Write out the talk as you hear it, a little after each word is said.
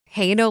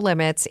Hey, No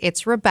Limits,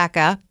 it's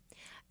Rebecca,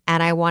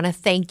 and I want to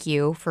thank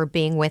you for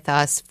being with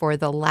us for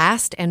the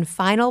last and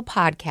final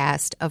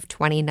podcast of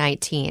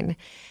 2019.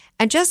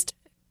 And just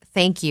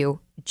thank you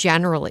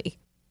generally,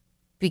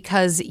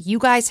 because you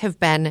guys have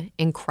been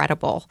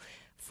incredible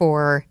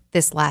for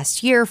this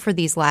last year, for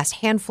these last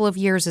handful of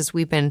years as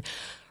we've been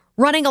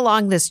running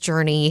along this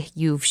journey.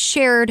 You've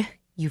shared,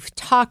 you've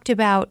talked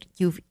about,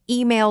 you've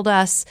emailed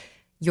us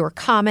your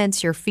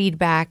comments, your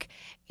feedback,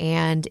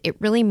 and it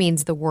really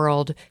means the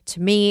world to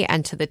me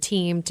and to the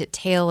team, to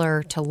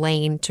Taylor, to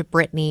Lane, to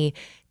Brittany,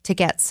 to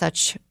get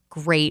such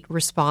great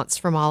response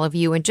from all of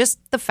you, and just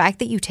the fact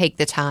that you take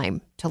the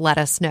time to let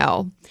us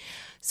know.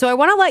 So I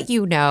want to let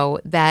you know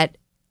that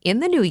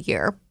in the new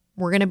year,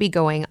 we're going to be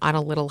going on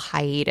a little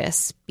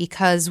hiatus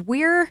because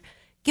we're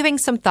giving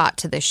some thought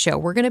to this show.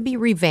 We're going to be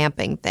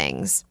revamping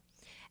things.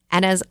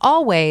 And as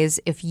always,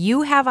 if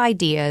you have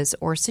ideas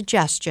or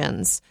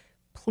suggestions,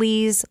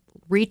 please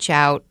reach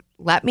out.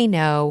 Let me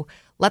know.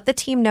 Let the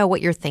team know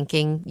what you're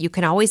thinking. You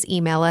can always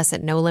email us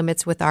at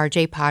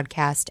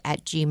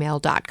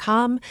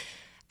nolimitswithrjpodcast@gmail.com.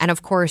 And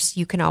of course,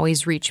 you can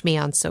always reach me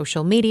on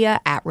social media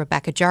at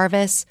Rebecca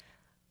Jarvis.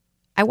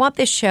 I want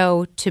this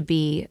show to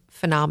be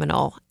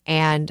phenomenal,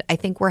 and I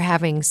think we're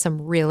having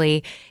some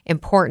really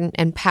important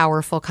and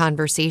powerful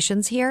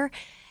conversations here.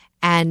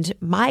 And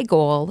my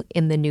goal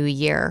in the new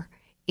year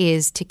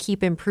is to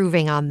keep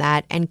improving on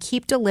that and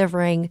keep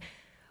delivering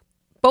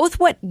both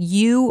what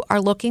you are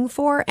looking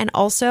for and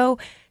also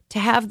to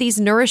have these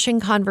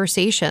nourishing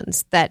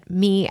conversations that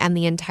me and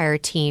the entire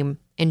team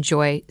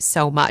enjoy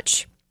so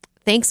much.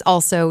 Thanks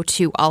also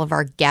to all of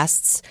our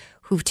guests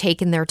who've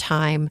taken their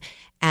time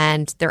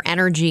and their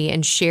energy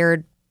and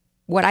shared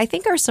what I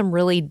think are some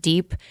really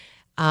deep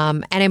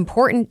and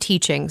important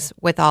teachings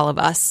with all of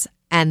us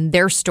and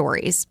their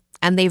stories.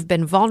 And they've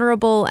been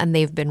vulnerable and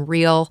they've been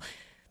real.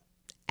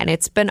 And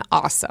it's been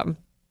awesome,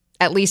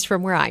 at least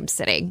from where I'm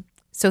sitting.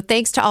 So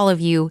thanks to all of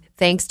you.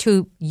 Thanks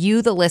to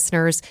you, the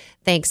listeners.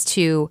 Thanks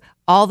to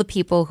all the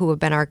people who have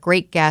been our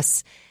great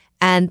guests.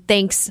 And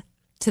thanks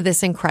to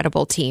this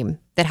incredible team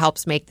that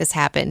helps make this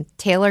happen.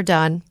 Taylor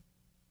Dunn,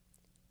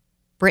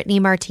 Brittany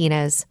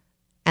Martinez,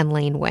 and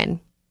Lane Wynn.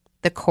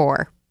 The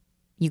core.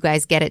 You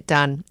guys get it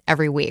done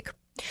every week.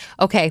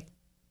 Okay,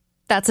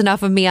 that's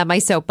enough of me on my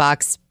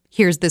soapbox.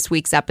 Here's this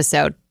week's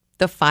episode,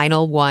 the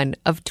final one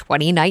of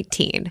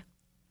 2019.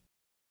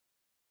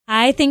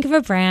 I think of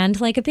a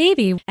brand like a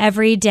baby.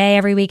 Every day,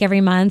 every week,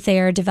 every month, they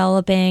are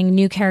developing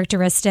new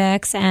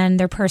characteristics and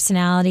their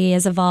personality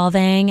is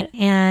evolving.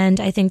 And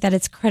I think that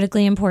it's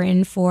critically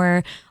important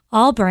for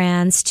all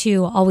brands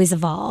to always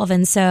evolve.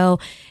 And so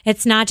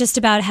it's not just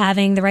about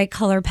having the right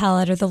color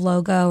palette or the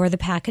logo or the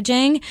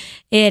packaging.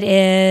 It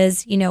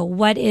is,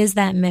 what is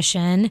that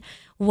mission?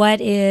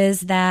 What is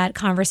that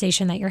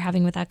conversation that you're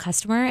having with that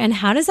customer? And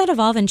how does that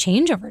evolve and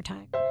change over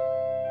time?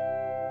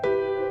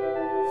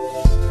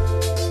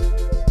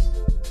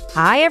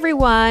 Hi,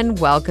 everyone.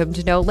 Welcome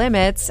to No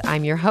Limits.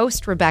 I'm your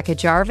host, Rebecca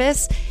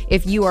Jarvis.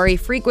 If you are a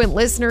frequent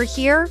listener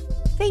here,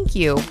 thank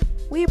you.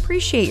 We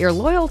appreciate your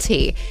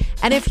loyalty.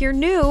 And if you're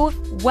new,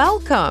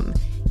 welcome.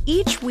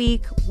 Each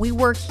week, we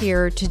work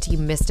here to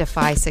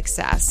demystify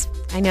success.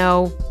 I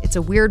know it's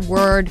a weird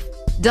word,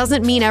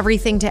 doesn't mean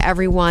everything to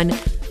everyone,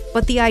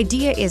 but the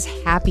idea is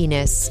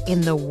happiness in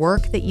the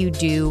work that you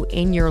do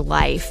in your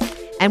life.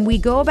 And we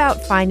go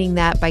about finding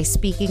that by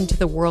speaking to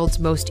the world's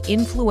most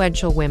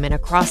influential women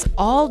across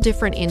all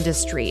different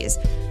industries.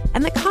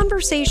 And the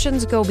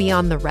conversations go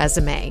beyond the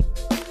resume,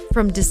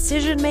 from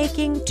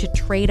decision-making to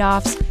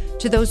trade-offs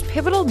to those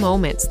pivotal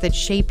moments that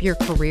shape your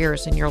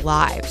careers and your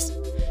lives.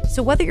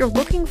 So whether you're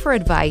looking for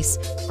advice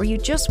or you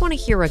just want to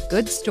hear a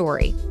good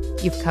story,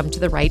 you've come to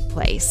the right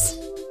place.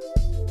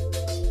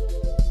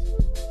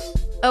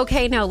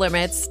 Okay, No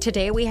Limits.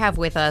 Today we have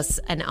with us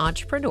an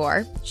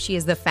entrepreneur. She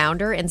is the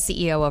founder and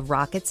CEO of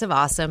Rockets of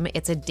Awesome.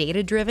 It's a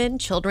data-driven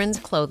children's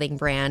clothing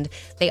brand.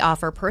 They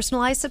offer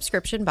personalized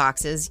subscription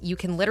boxes. You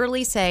can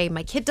literally say,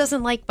 my kid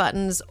doesn't like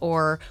buttons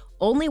or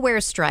only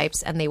wears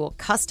stripes, and they will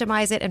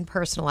customize it and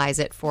personalize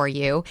it for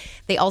you.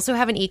 They also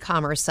have an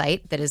e-commerce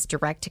site that is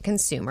direct to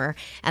consumer,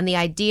 and the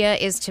idea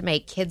is to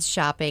make kids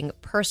shopping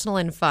personal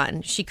and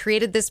fun. She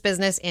created this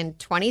business in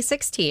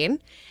 2016.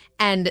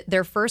 And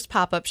their first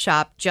pop-up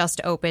shop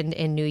just opened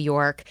in New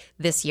York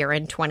this year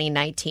in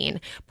 2019.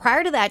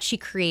 Prior to that, she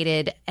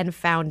created and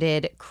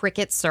founded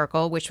Cricket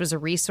Circle, which was a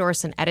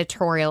resource and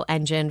editorial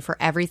engine for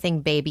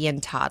everything baby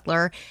and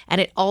toddler. And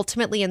it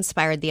ultimately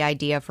inspired the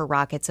idea for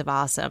Rockets of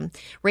Awesome.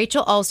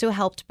 Rachel also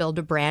helped build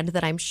a brand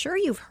that I'm sure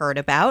you've heard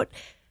about,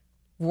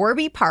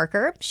 Warby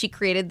Parker. She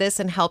created this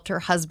and helped her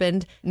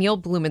husband, Neil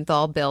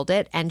Blumenthal, build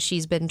it. And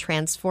she's been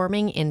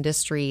transforming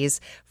industries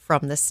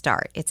from the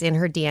start. It's in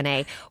her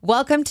DNA.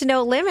 Welcome to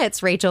No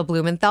Limits, Rachel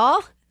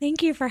Blumenthal.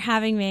 Thank you for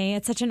having me.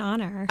 It's such an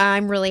honor.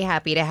 I'm really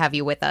happy to have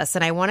you with us.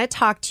 And I want to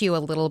talk to you a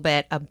little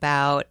bit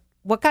about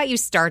what got you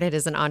started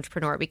as an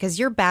entrepreneur, because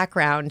your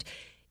background,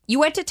 you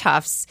went to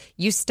Tufts,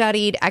 you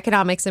studied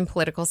economics and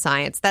political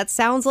science. That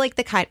sounds like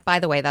the kind, by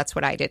the way, that's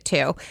what I did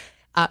too.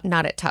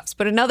 Not at Tufts,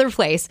 but another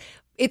place.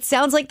 It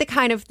sounds like the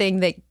kind of thing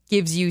that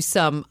gives you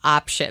some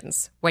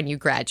options when you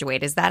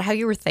graduate. Is that how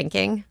you were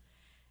thinking?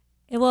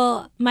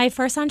 Well, my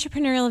first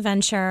entrepreneurial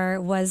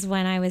venture was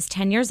when I was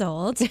 10 years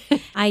old.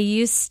 I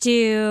used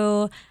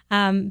to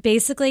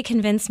basically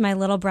convince my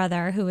little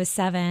brother, who was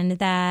 7,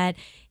 that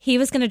he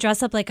was going to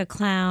dress up like a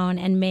clown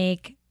and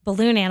make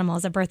balloon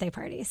animals at birthday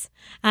parties.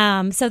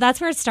 So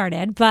that's where it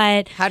started.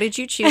 But how did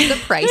you choose the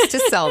price to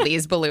sell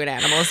these balloon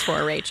animals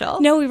for,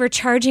 Rachel? No, we were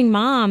charging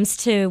moms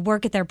to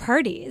work at their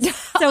parties.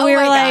 So we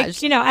were like,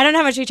 gosh. I don't know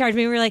how much you charge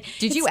me. We were like,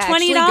 did you $20.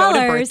 Actually go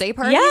to birthday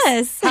parties?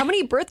 Yes. How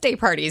many birthday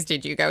parties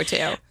did you go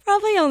to?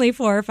 Probably only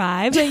 4 or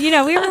 5. But,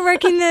 we were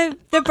working the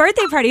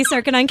birthday party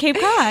circuit on Cape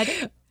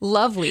Cod.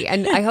 Lovely.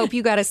 And I hope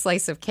you got a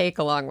slice of cake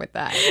along with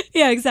that.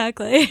 Yeah,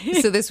 exactly.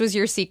 So this was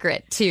your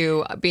secret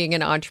to being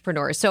an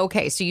entrepreneur. So,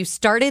 okay, so you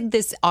started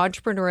this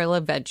entrepreneurial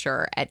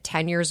adventure at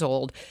 10 years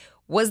old.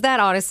 Was that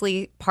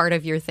honestly part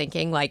of your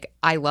thinking? Like,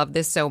 I love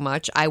this so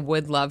much, I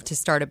would love to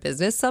start a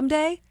business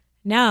someday?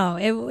 No,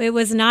 it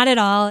was not at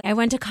all. I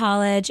went to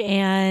college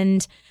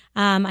and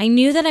I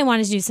knew that I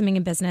wanted to do something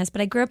in business,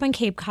 but I grew up on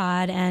Cape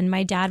Cod and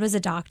my dad was a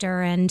doctor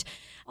and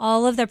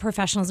all of the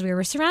professionals we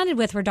were surrounded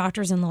with were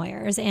doctors and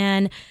lawyers.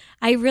 And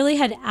I really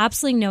had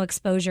absolutely no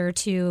exposure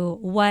to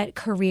what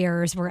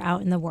careers were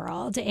out in the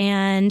world.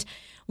 And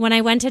when I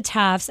went to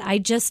Tufts, I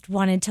just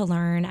wanted to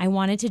learn. I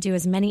wanted to do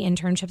as many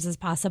internships as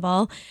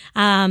possible.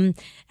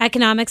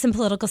 Economics and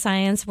political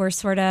science were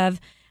sort of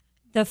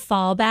the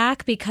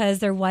fallback because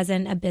there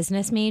wasn't a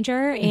business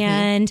major. Mm-hmm.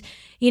 And,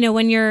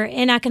 when you're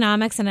in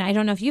economics, and I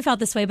don't know if you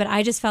felt this way, but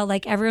I just felt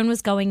like everyone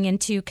was going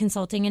into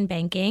consulting and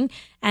banking,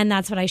 and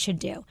that's what I should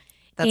do.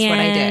 That's what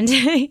I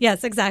did.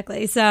 Yes,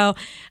 exactly. So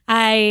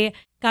I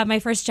got my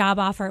first job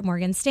offer at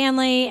Morgan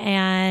Stanley,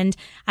 and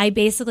I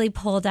basically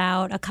pulled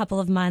out a couple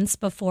of months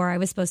before I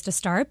was supposed to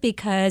start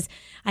because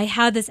I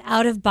had this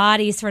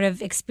out-of-body sort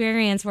of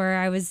experience where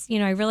I was,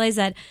 I realized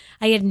that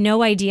I had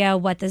no idea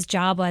what this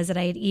job was that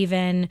I had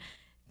even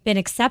been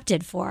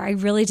accepted for. I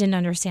really didn't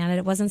understand it.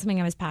 It wasn't something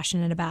I was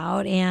passionate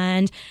about.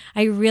 And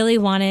I really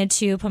wanted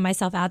to put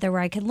myself out there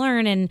where I could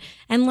learn and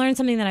learn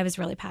something that I was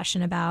really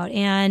passionate about.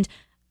 And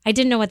I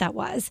didn't know what that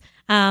was.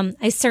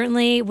 I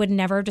certainly would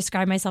never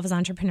describe myself as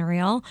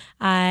entrepreneurial.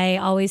 I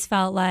always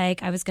felt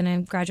like I was going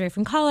to graduate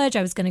from college.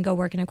 I was going to go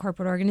work in a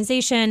corporate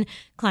organization,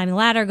 climb the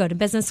ladder, go to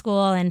business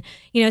school. And,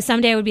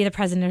 someday I would be the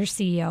president or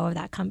CEO of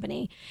that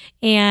company.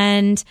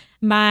 And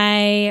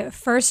my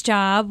first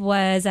job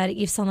was at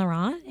Yves Saint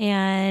Laurent.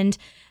 And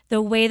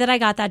the way that I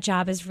got that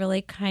job is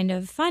really kind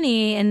of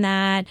funny in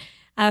that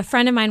a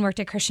friend of mine worked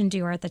at Christian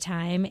Dior at the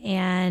time,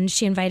 and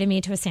she invited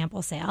me to a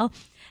sample sale.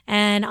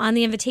 And on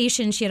the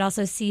invitation, she had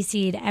also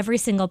CC'd every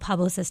single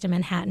publicist in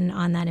Manhattan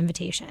on that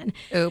invitation.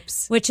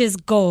 Oops. Which is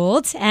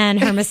gold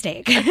and her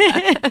mistake.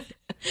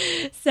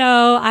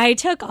 So I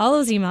took all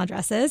those email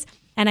addresses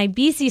and I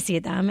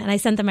BCC'd them and I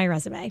sent them my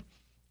resume.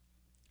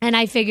 And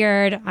I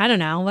figured, I don't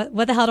know,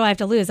 what the hell do I have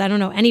to lose? I don't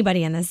know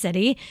anybody in this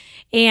city.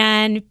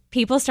 And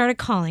people started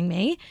calling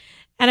me.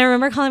 And I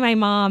remember calling my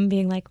mom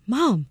being like,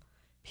 Mom,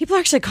 people are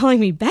actually calling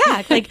me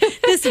back. Like,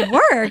 this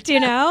worked,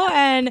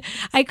 and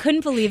I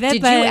couldn't believe it.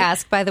 Did you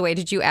ask, by the way,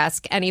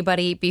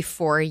 anybody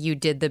before you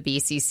did the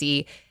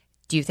BCC,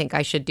 do you think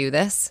I should do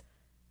this?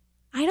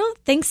 I don't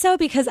think so,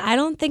 because I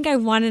don't think I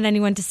wanted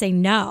anyone to say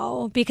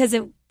no, because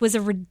it was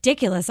a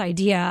ridiculous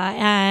idea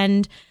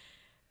and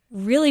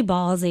really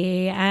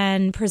ballsy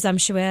and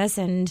presumptuous.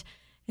 And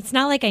it's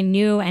not like I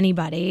knew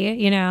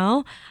anybody,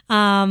 No,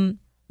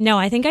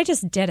 I think I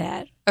just did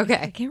it. Okay.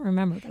 I can't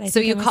remember. But so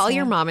you call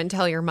your mom and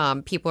tell your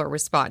mom people are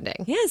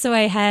responding. Yeah. So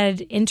I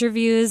had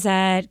interviews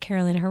at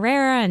Carolina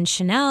Herrera and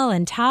Chanel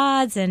and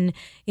Tod's and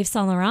Yves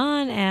Saint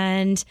Laurent.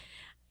 And,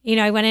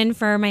 I went in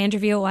for my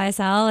interview at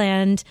YSL,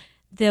 and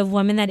the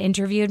woman that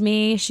interviewed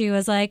me, she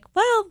was like,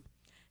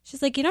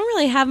 she's like, you don't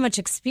really have much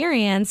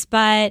experience,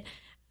 but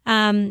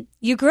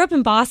you grew up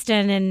in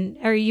Boston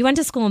or you went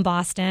to school in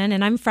Boston,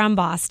 and I'm from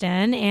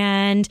Boston,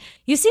 and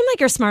you seem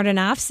like you're smart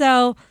enough.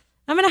 So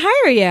I'm going to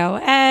hire you.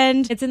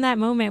 And it's in that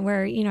moment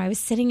where, I was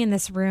sitting in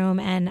this room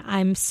and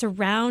I'm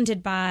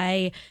surrounded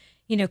by,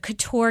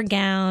 couture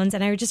gowns.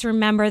 And I just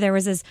remember there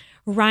was this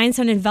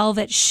rhinestone and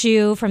velvet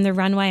shoe from the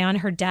runway on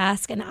her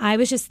desk. And I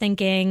was just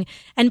thinking,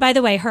 and by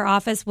the way, her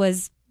office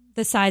was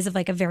the size of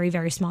like a very,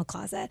 very small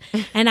closet.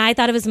 And I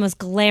thought it was the most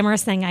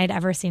glamorous thing I'd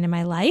ever seen in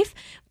my life.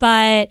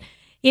 But,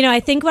 I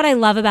think what I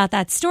love about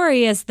that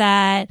story is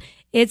that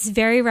it's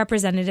very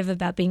representative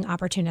about being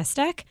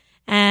opportunistic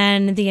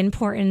and the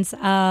importance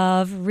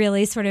of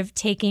really sort of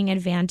taking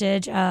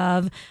advantage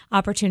of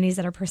opportunities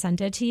that are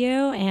presented to you,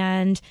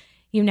 and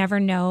you never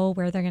know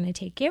where they're going to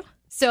take you.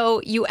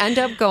 So you end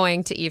up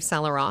going to Yves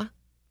Saint Laurent,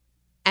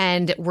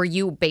 and were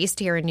you based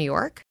here in New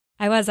York?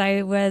 I was.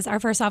 Our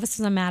first office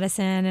was on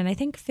Madison and I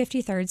think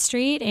 53rd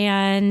Street,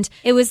 and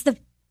it was the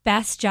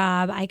best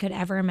job I could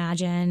ever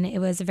imagine. It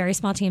was a very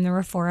small team. There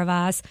were 4 of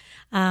us.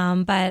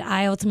 But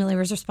I ultimately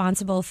was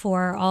responsible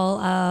for all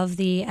of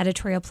the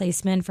editorial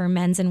placement for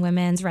men's and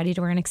women's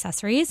ready-to-wear and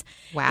accessories.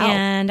 Wow.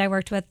 And I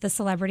worked with the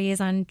celebrities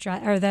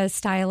the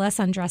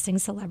stylists on dressing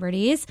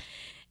celebrities.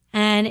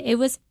 And it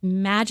was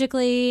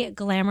magically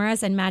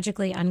glamorous and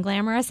magically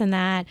unglamorous in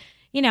that,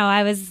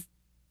 I was,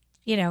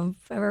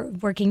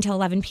 working till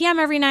 11 p.m.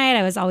 every night.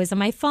 I was always on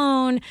my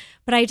phone,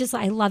 but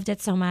I loved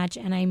it so much.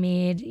 And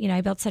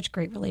I built such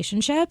great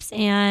relationships.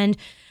 And,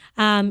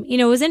 what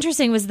was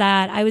interesting was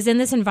that I was in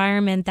this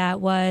environment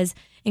that was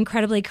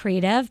incredibly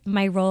creative.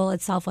 My role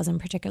itself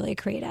wasn't particularly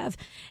creative.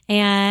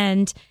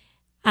 And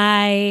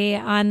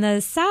I, on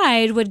the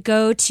side, would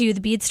go to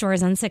the bead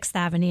stores on 6th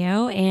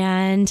Avenue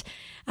and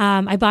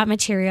I bought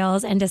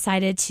materials and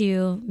decided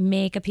to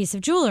make a piece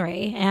of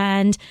jewelry.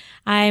 And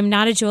I'm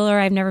not a jeweler.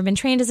 I've never been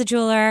trained as a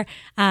jeweler.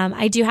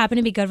 I do happen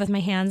to be good with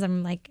my hands.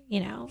 I'm like,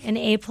 an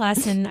A+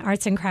 in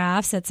arts and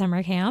crafts at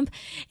summer camp.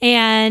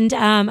 And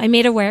I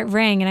made a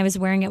ring and I was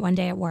wearing it one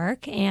day at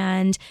work.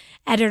 And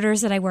editors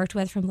that I worked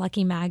with from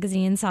Lucky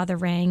Magazine saw the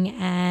ring.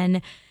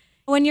 And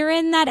when you're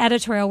in that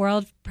editorial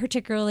world,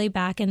 particularly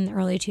back in the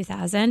early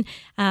 2000,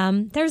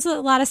 there's a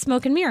lot of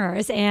smoke and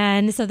mirrors.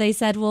 And so they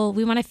said, well,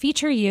 we want to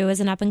feature you as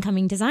an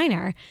up-and-coming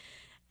designer.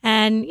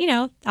 And,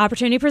 the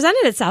opportunity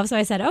presented itself. So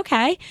I said,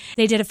 okay.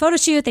 They did a photo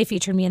shoot. They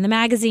featured me in the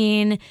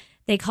magazine.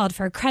 They called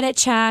for a credit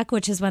check,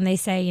 which is when they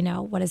say,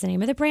 what is the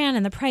name of the brand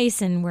and the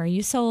price and where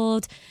you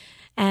sold.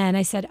 And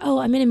I said, oh,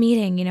 I'm in a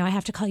meeting. I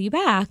have to call you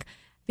back.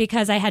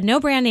 Because I had no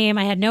brand name,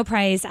 I had no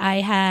price,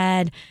 I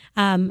had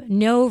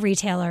no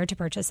retailer to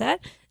purchase it.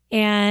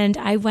 And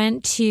I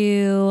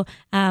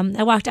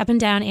I walked up and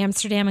down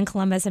Amsterdam and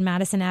Columbus and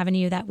Madison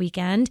Avenue that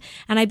weekend.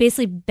 And I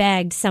basically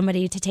begged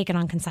somebody to take it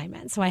on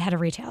consignment. So I had a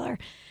retailer.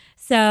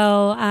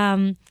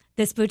 So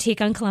this boutique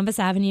on Columbus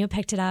Avenue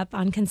picked it up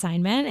on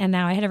consignment. And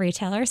now I had a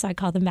retailer. So I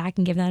called them back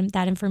and gave them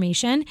that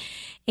information.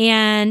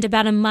 And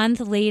about a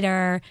month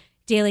later,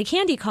 Daily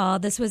Candy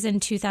called. This was in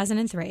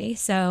 2003.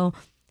 So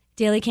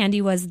Daily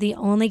Candy was the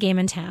only game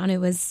in town. It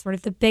was sort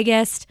of the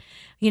biggest,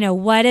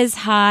 what is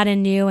hot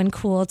and new and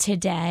cool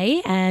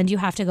today, and you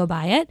have to go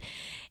buy it.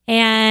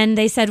 And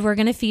they said, we're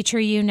going to feature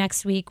you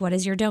next week. What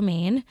is your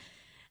domain?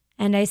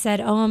 And I said,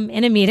 oh, I'm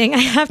in a meeting. I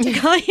have to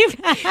call you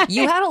back.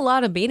 You had a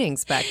lot of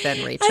meetings back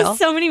then, Rachel. I had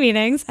so many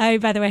meetings. I,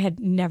 by the way, had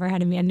never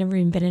had a meeting. I'd never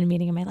even been in a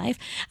meeting in my life.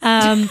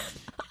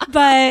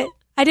 But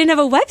I didn't have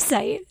a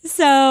website.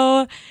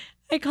 So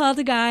I called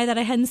a guy that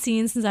I hadn't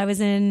seen since I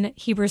was in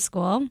Hebrew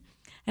school.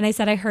 And I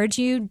said, I heard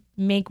you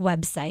make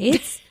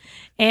websites.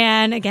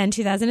 And again,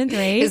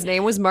 2003. His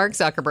name was Mark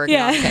Zuckerberg.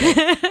 Yeah. No, I'm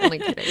kidding. Only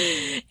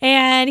kidding.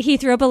 And he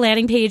threw up a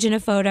landing page and a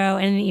photo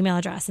and an email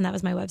address. And that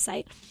was my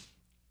website.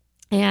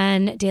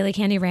 And Daily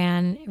Candy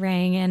rang.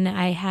 And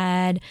I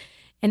had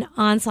an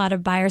onslaught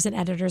of buyers and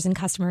editors and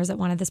customers that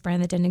wanted this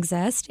brand that didn't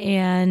exist.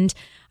 And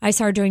I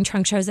started doing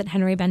trunk shows at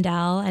Henry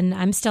Bendel. And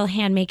I'm still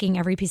hand making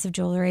every piece of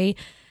jewelry.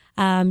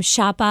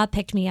 Shoppa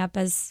picked me up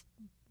as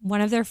one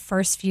of their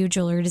first few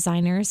jewelry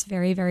designers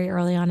very, very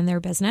early on in their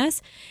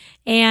business.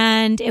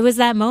 And it was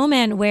that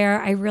moment where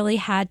I really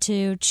had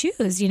to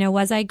choose,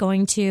 was I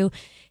going to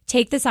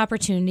take this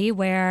opportunity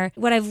where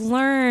what I've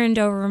learned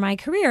over my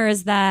career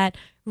is that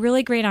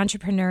really great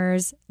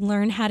entrepreneurs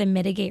learn how to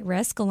mitigate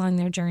risk along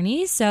their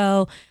journey.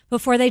 So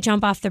before they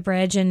jump off the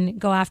bridge and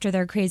go after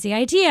their crazy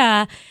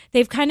idea,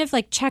 they've kind of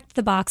checked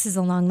the boxes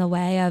along the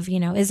way of,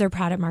 is there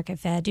product market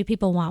fit? Do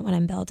people want what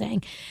I'm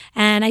building?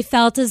 And I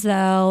felt as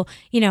though,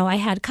 I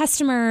had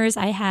customers,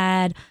 I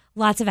had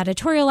lots of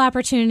editorial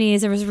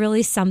opportunities. There was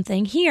really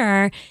something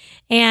here.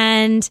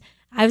 And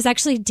I was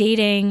actually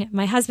dating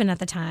my husband at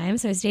the time.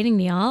 So I was dating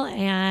Neil,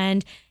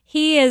 and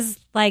he is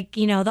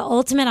the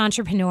ultimate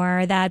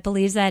entrepreneur that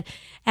believes that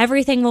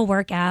everything will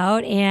work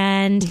out.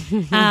 And,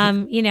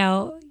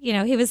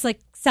 he was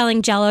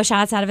selling Jell-O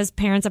shots out of his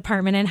parents'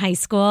 apartment in high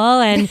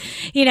school, and,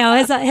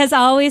 has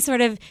always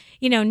sort of,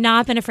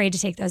 not been afraid to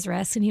take those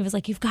risks. And he was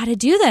like, you've got to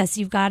do this.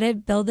 You've got to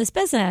build this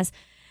business.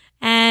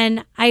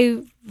 And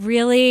I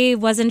really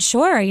wasn't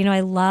sure.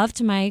 I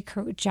loved my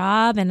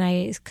job and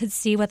I could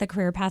see what the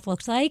career path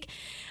looked like.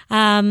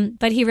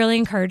 But he really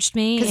encouraged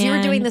me. Because you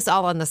were doing this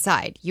all on the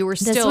side. You were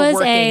still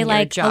working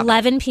your job. This was a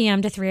 11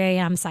 p.m. to 3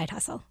 a.m. side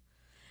hustle.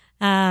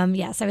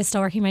 Yes, I was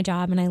still working my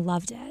job and I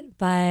loved it.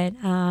 But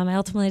I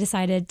ultimately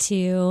decided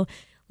to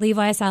leave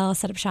YSL,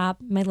 set up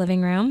shop, my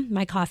living room,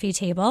 my coffee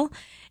table.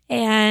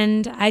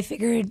 And I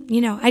figured,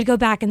 I'd go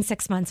back in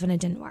 6 months when it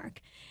didn't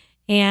work.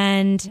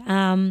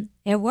 And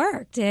it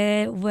worked.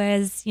 It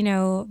was,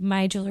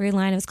 my jewelry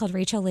line, it was called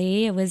Rachel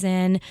Lee. It was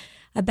in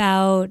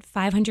about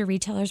 500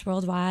 retailers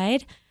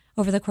worldwide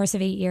over the course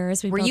of 8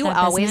 years. Were you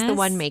always the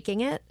one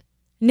making it?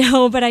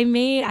 No, but I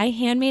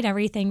handmade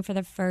everything for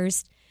the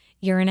first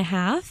year and a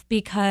half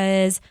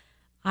because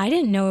I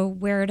didn't know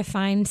where to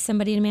find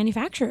somebody to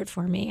manufacture it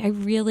for me. I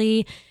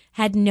really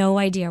had no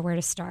idea where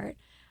to start.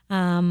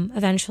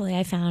 Eventually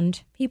I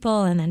found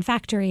people and then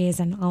factories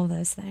and all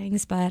those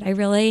things, but I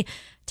really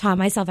taught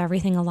myself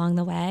everything along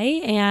the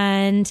way.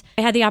 And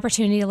I had the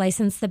opportunity to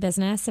license the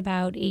business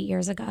about 8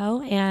 years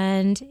ago.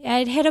 And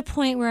I'd hit a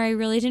point where I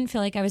really didn't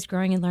feel like I was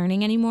growing and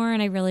learning anymore.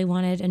 And I really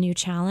wanted a new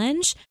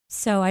challenge.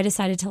 So I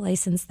decided to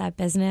license that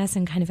business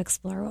and kind of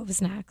explore what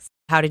was next.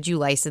 How did you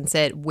license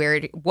it?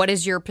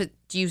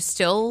 Do you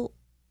still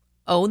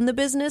own the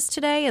business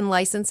today and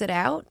license it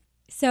out?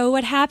 So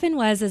what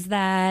happened is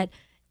that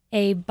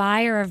a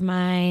buyer of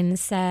mine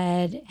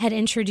had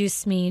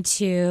introduced me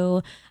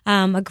to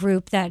a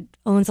group that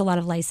owns a lot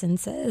of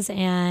licenses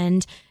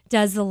and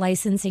does the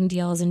licensing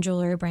deals and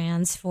jewelry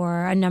brands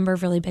for a number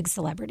of really big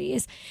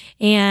celebrities.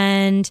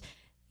 And,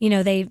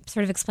 they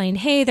sort of explained,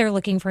 hey, they're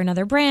looking for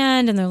another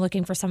brand and they're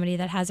looking for somebody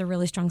that has a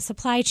really strong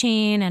supply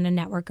chain and a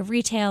network of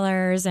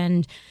retailers.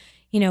 And,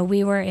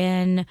 we were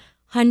in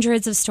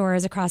hundreds of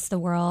stores across the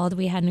world.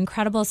 We had an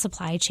incredible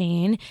supply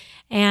chain.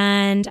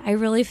 And I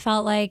really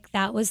felt like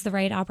that was the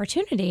right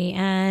opportunity.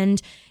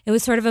 And it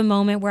was sort of a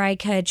moment where I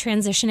could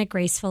transition it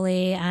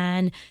gracefully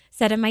and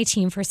set up my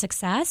team for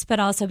success, but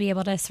also be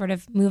able to sort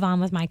of move on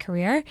with my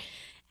career.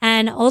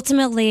 And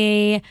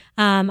ultimately,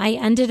 I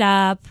ended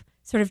up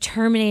sort of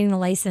terminating the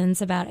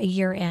license about a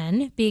year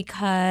in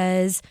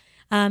because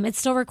it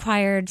still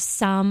required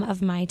some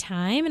of my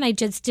time. And I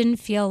just didn't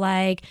feel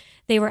like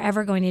they were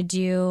ever going to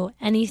do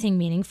anything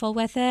meaningful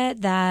with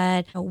it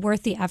that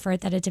worth the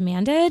effort that it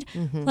demanded.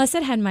 Mm-hmm. Plus,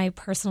 it had my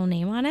personal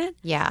name on it.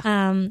 Yeah.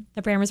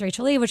 The brand was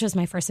Rachel Lee, which was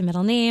my first and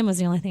middle name, was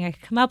the only thing I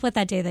could come up with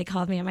that day they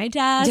called me at my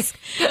desk.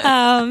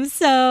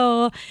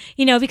 So,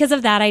 because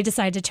of that, I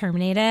decided to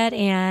terminate it.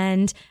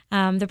 And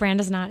the brand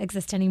does not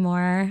exist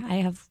anymore. I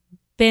have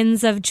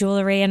bins of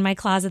jewelry in my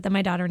closet that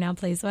my daughter now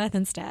plays with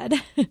instead.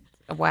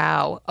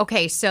 Wow.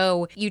 Okay,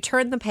 so you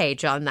turned the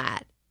page on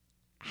that.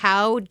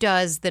 How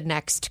does the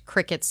next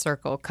Cricket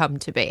Circle come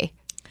to be?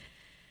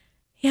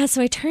 Yeah,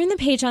 so I turned the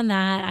page on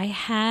that. I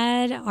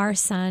had our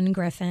son,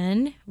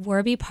 Griffin.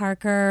 Warby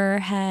Parker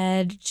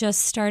had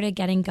just started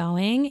getting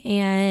going.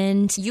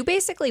 And you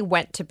basically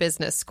went to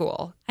business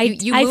school.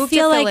 You moved to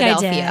Philadelphia.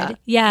 Like I did.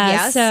 Yeah,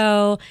 yes?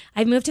 So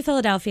I moved to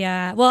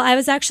Philadelphia. Well, I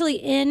was actually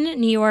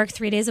in New York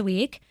 3 days a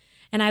week.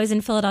 And I was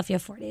in Philadelphia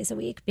 4 days a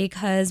week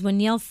because when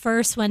Neil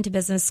first went to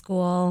business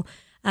school,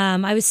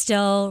 I was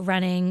still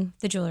running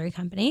the jewelry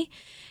company.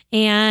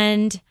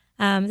 And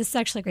this is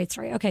actually a great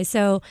story. Okay,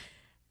 so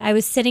I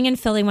was sitting in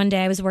Philly one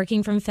day. I was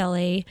working from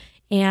Philly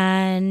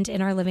and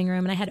in our living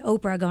room, and I had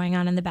Oprah going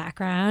on in the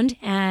background.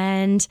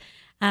 And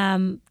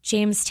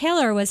James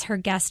Taylor was her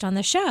guest on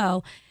the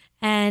show.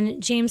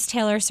 And James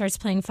Taylor starts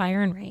playing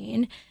Fire and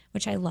Rain,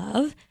 which I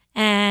love.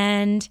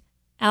 And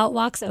out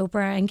walks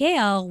Oprah and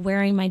Gayle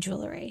wearing my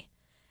jewelry.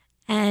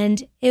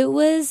 And it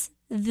was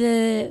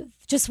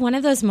just one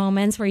of those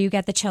moments where you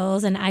get the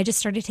chills, and I just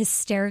started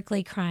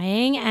hysterically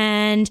crying.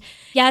 And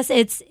yes,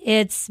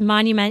 it's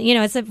monument.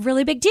 It's a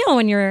really big deal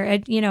when you're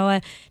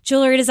a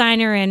jewelry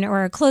designer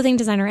or a clothing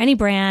designer, any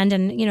brand,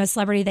 and a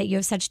celebrity that you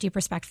have such deep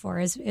respect for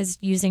is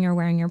using or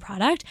wearing your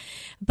product.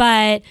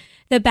 But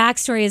the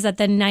backstory is that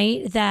the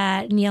night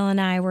that Neil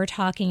and I were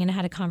talking and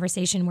had a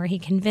conversation where he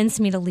convinced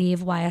me to leave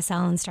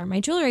YSL and start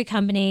my jewelry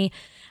company,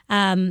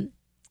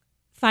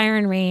 Fire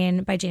and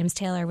Rain by James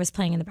Taylor was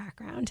playing in the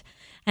background.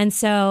 And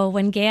so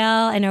when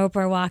Gayle and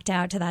Oprah walked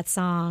out to that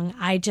song,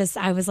 I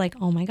was like,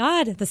 oh my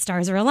God, the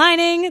stars are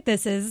aligning.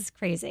 This is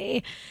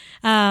crazy.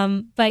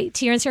 But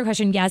to answer your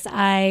question, yes,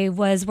 I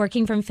was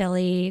working from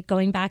Philly,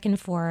 going back and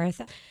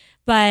forth.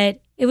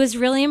 But it was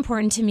really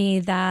important to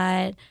me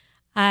that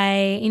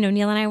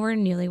Neil and I were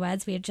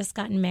newlyweds. We had just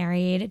gotten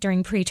married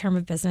during pre-term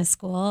of business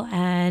school.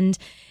 And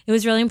it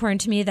was really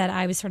important to me that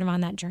I was sort of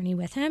on that journey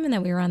with him and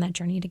that we were on that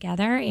journey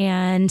together.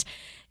 And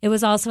it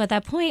was also at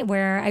that point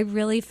where I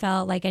really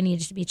felt like I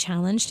needed to be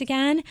challenged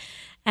again.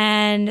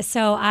 And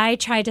so I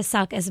tried to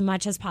suck as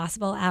much as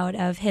possible out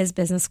of his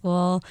business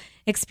school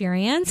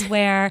experience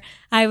where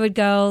I would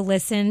go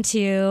listen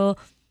to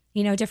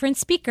different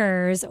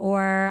speakers,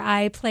 or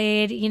I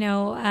played,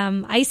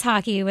 ice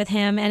hockey with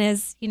him and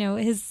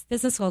his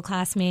business school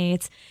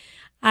classmates.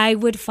 I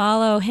would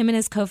follow him and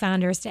his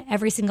co-founders to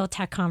every single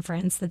tech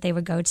conference that they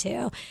would go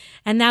to.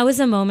 And that was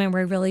a moment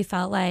where I really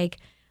felt like,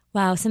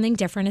 wow, something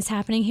different is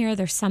happening here.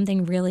 There's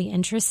something really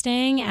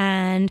interesting,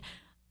 and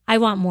I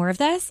want more of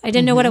this. I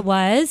didn't know what it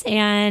was.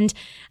 And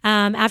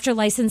after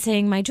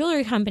licensing my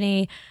jewelry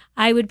company,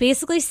 I would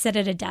basically sit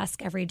at a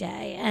desk every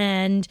day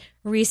and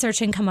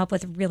research and come up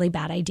with really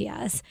bad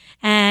ideas.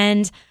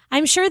 And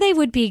I'm sure they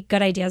would be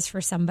good ideas for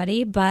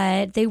somebody,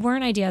 but they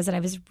weren't ideas that I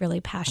was really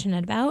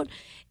passionate about.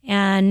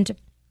 And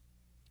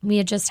we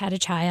had just had a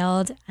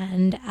child.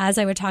 And as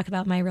I would talk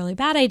about my really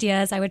bad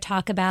ideas, I would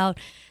talk about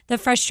the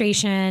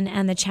frustration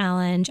and the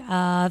challenge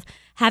of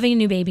having a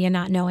new baby and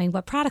not knowing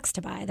what products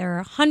to buy. There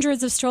are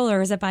hundreds of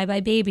strollers at Buy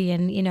Buy Baby,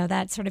 and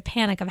that sort of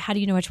panic of how do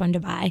you know which one to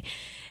buy.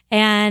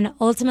 And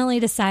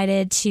ultimately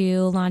decided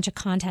to launch a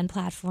content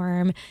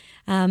platform,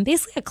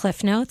 basically a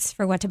Cliff Notes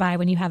for what to buy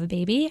when you have a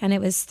baby. And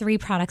it was 3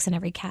 products in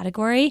every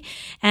category.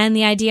 And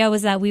the idea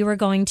was that we were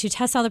going to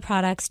test all the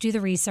products, do the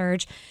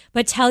research,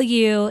 but tell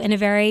you in a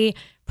very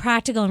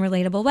practical and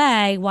relatable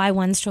way why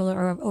one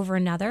stroller over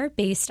another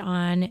based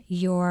on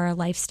your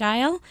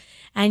lifestyle,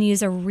 and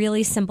use a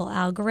really simple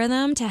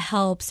algorithm to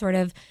help sort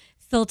of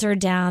filter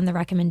down the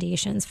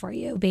recommendations for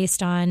you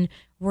based on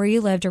where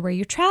you lived or where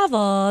you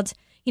traveled.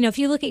 If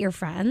you look at your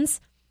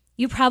friends,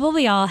 you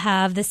probably all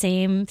have the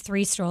same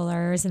 3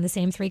 strollers and the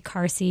same 3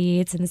 car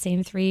seats and the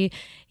same 3,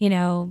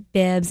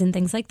 bibs and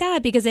things like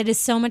that, because it is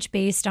so much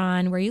based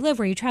on where you live,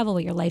 where you travel,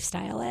 what your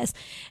lifestyle is.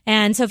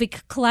 And so if we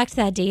collect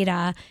that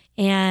data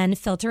and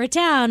filter it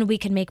down, we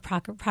can make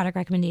product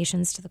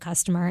recommendations to the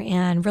customer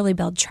and really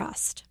build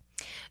trust.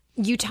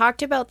 You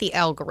talked about the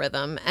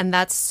algorithm, and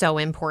that's so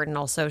important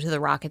also to the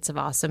Rockets of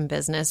Awesome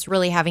business,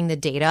 really having the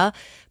data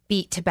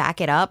to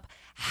back it up.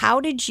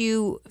 How did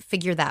you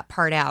figure that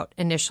part out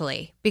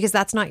initially? Because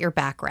that's not your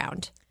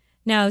background.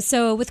 No.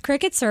 So with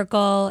Cricut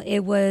Circle, it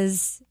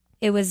was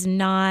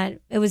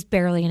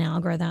barely an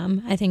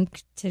algorithm. I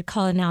think to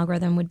call it an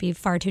algorithm would be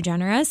far too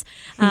generous.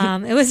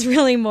 It was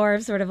really more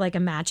of sort of like a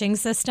matching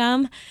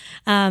system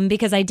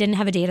because I didn't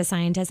have a data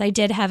scientist. I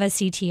did have a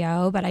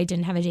CTO, but I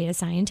didn't have a data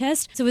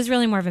scientist. So it was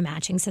really more of a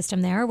matching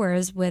system there,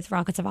 whereas with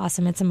Rockets of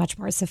Awesome, it's a much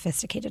more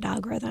sophisticated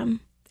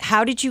algorithm.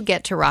 How did you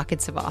get to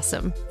Rockets of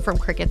Awesome from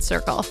Cricut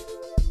Circle?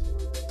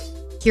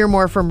 Hear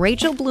more from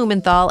Rachel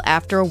Blumenthal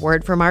after a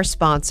word from our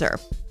sponsor.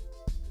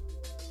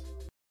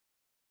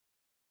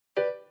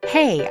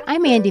 Hey,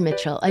 I'm Andy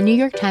Mitchell, a New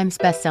York Times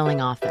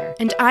bestselling author.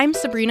 And I'm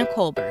Sabrina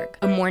Kohlberg,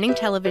 a morning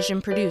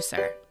television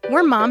producer.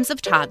 We're moms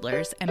of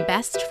toddlers and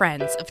best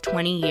friends of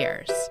 20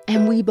 years.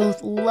 And we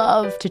both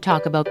love to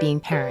talk about being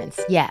parents,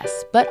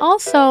 yes, but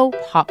also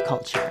pop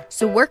culture.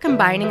 So we're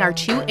combining our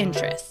 2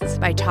 interests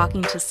by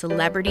talking to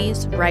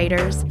celebrities,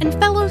 writers, and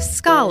fellow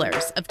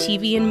scholars of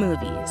TV and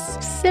movies.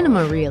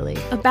 Cinema, really.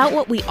 About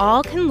what we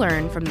all can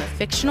learn from the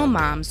fictional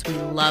moms we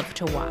love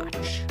to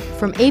watch.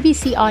 From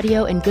ABC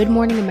Audio and Good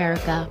Morning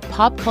America,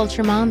 Pop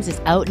Culture Moms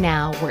is out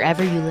now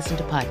wherever you listen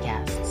to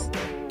podcasts.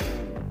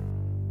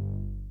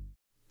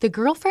 The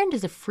Girlfriend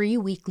is a free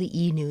weekly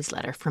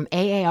e-newsletter from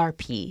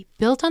AARP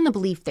built on the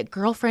belief that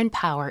girlfriend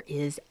power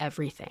is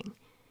everything.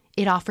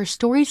 It offers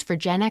stories for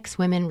Gen X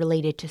women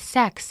related to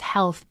sex,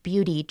 health,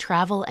 beauty,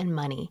 travel, and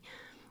money.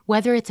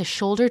 Whether it's a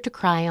shoulder to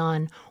cry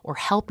on or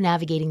help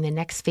navigating the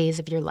next phase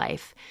of your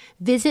life,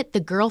 visit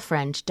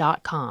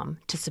thegirlfriend.com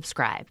to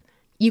subscribe.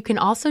 You can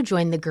also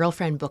join the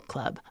Girlfriend Book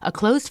Club, a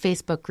closed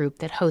Facebook group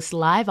that hosts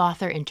live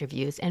author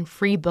interviews and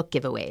free book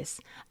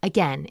giveaways.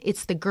 Again,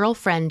 it's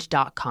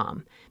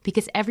thegirlfriend.com,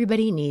 because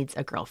everybody needs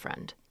a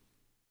girlfriend.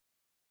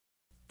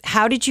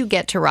 How did you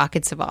get to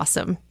Rockets of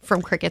Awesome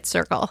from Cricut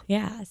Circle?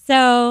 Yeah.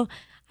 So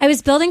I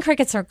was building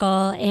Cricut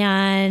Circle,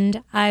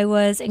 and I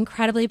was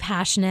incredibly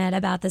passionate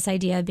about this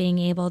idea of being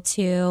able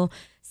to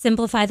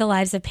simplify the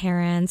lives of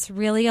parents,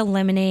 really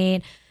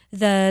eliminate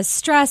the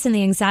stress and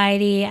the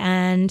anxiety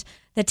and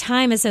the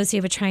time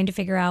associated with trying to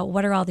figure out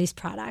what are all these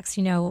products.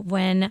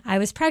 When I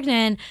was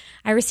pregnant,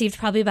 I received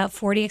probably about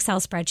 40 Excel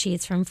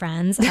spreadsheets from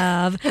friends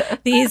of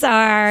these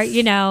are,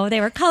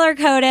 they were color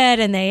coded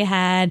and they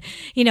had,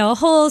 a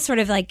whole sort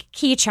of like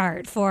key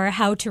chart for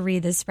how to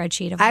read this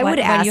spreadsheet. I would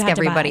ask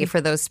everybody for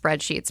those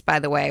spreadsheets, by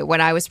the way.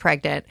 When I was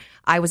pregnant,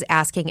 I was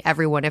asking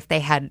everyone if they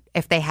had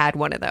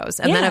one of those.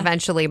 And then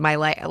eventually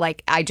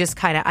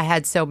I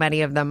had so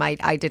many of them,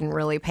 I didn't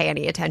really pay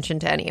any attention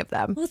to any of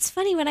them. Well, it's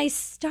funny. When I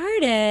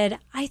started,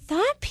 I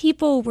thought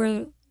people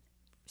were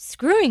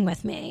screwing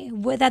with me,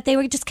 that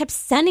they just kept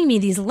sending me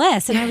these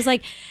lists. And I was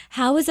like,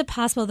 how is it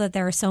possible that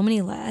there are so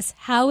many lists?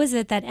 How is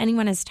it that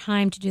anyone has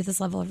time to do this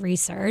level of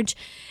research?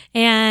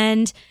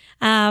 And,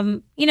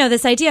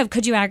 this idea of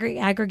could you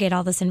aggregate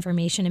all this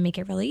information and make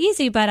it really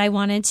easy? But I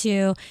wanted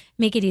to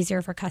make it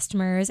easier for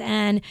customers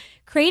and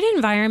create an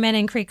environment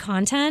and create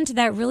content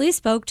that really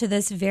spoke to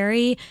this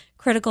very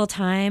critical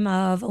time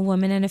of a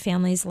woman and a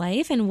family's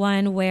life, and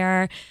one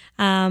where,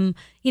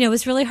 it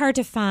was really hard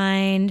to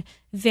find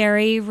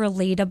very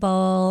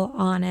relatable,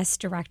 honest,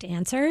 direct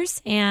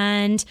answers.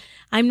 And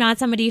I'm not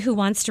somebody who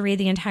wants to read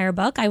the entire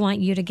book. I want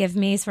you to give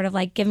me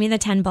the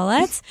 10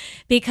 bullets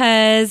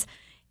because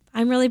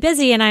I'm really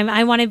busy and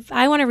I want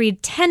to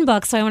read 10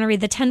 books. So I want to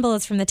read the 10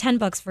 bullets from the 10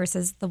 books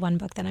versus the one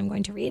book that I'm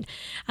going to read.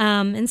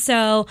 And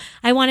so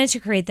I wanted to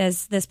create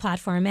this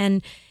platform.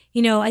 And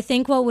I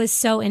think what was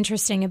so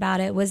interesting about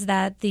it was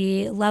that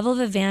the level of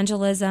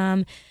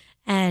evangelism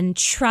and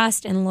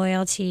trust and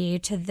loyalty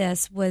to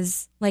this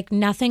was like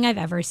nothing I've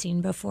ever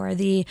seen before.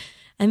 The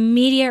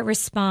immediate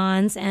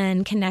response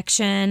and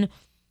connection.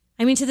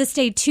 I mean, to this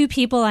day, 2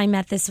 people I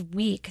met this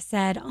week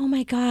said, "Oh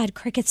my God,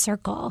 Cricut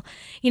Circle."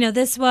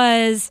 This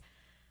was,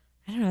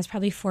 I don't know, it was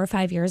probably 4 or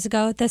 5 years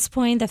ago at this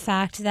point. The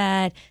fact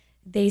that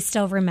they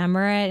still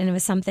remember it and it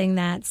was something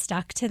that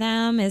stuck to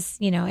them is,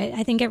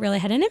 I think it really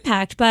had an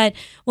impact. But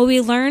what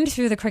we learned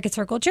through the Cricut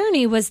Circle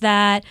journey was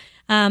that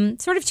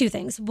sort of 2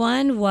 things.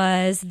 One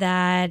was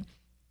that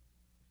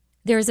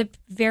there's a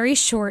very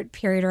short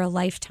period or a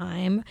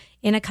lifetime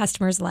in a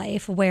customer's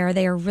life where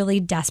they are really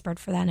desperate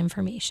for that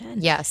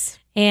information. Yes.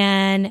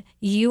 And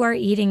you are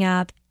eating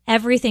up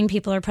everything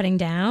people are putting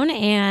down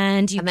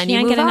and you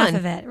can't get enough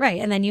of it. Right.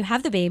 And then you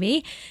have the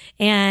baby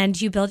and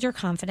you build your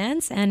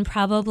confidence, and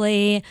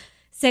probably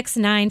 6,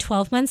 9,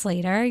 12 months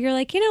later, you're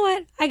like, you know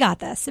what? I got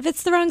this. If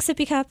it's the wrong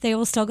sippy cup, they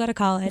will still go to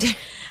college.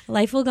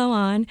 Life will go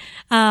on.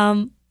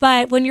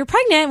 But when you're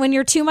pregnant, when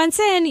you're 2 months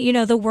in,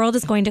 the world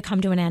is going to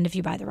come to an end if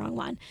you buy the wrong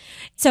one.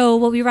 So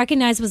what we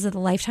recognized was that the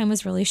lifetime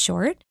was really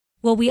short.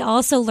 Well, we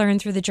also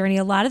learned through the journey,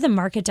 a lot of the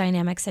market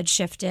dynamics had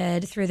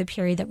shifted through the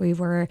period that we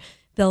were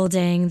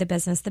building the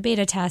business, the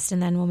beta test,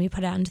 and then when we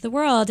put it out into the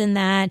world, and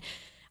that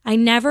I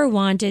never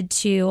wanted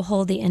to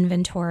hold the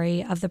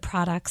inventory of the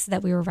products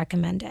that we were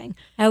recommending.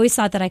 I always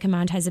thought that I could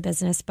monetize a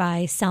business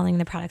by selling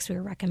the products we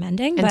were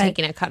recommending. And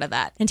taking a cut of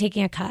that. And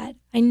taking a cut.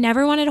 I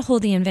never wanted to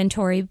hold the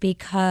inventory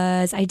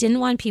because I didn't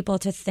want people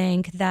to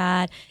think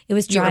that it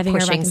was driving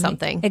pushing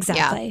something.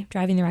 Exactly. Yeah.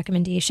 Driving the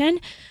recommendation.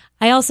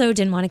 I also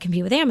didn't want to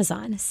compete with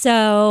Amazon.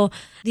 So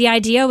the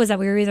idea was that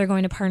we were either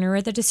going to partner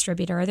with a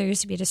distributor. There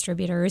used to be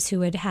distributors who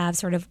would have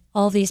sort of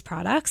all these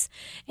products,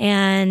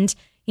 and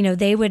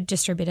they would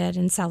distribute it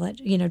and sell it,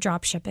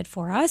 drop ship it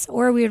for us,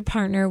 or we would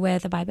partner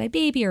with a buybuy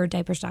BABY or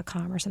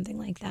diapers.com or something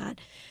like that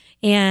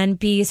and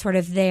be sort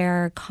of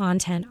their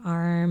content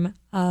arm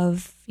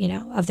of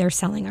their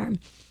selling arm.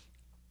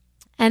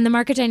 And the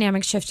market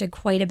dynamics shifted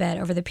quite a bit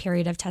over the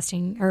period of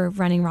testing or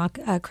running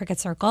Cricut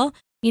Circle.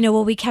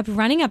 What we kept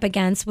running up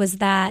against was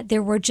that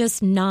there were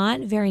just not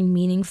very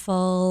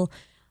meaningful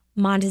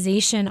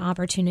monetization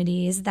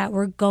opportunities that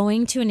were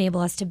going to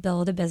enable us to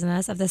build a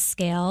business of the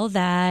scale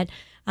that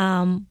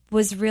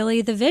was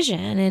really the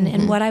vision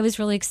and what I was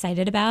really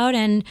excited about.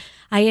 And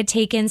I had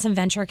taken some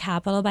venture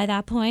capital by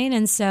that point.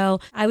 And so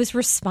I was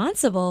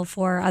responsible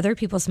for other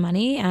people's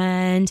money.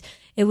 And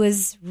it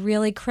was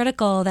really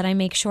critical that I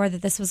make sure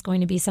that this was going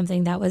to be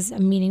something that was a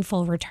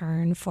meaningful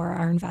return for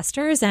our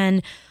investors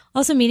and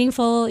also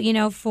meaningful,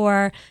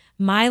 for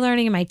my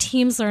learning and my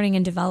team's learning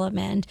and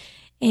development.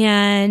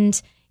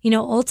 And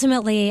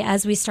ultimately,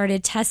 as we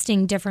started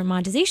testing different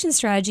monetization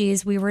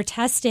strategies, we were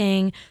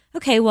testing,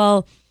 okay,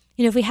 well,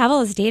 if we have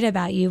all this data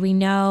about you, we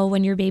know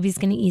when your baby's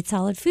going to eat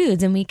solid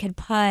foods, and we could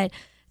put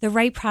the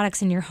right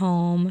products in your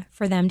home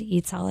for them to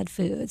eat solid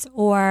foods.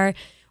 Or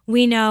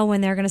we know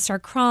when they're going to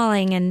start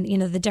crawling and,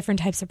 the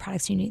different types of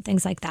products you need,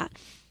 things like that.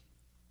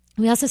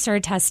 We also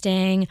started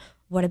testing,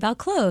 what about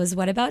clothes?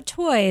 What about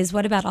toys?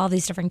 What about all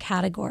these different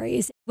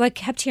categories? What I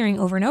kept hearing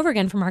over and over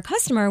again from our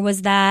customer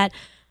was that,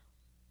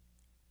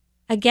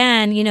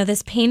 again,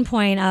 this pain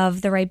point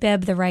of the right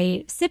bib, the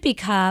right sippy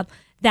cup,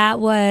 that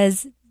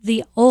was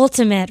the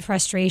ultimate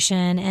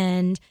frustration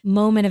and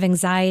moment of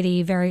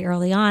anxiety very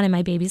early on in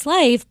my baby's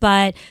life.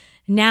 But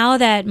now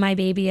that my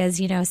baby is,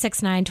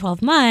 6, 9,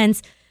 12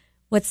 months,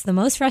 what's the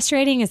most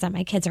frustrating is that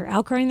my kids are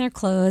outgrowing their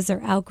clothes.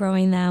 They're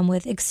outgrowing them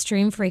with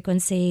extreme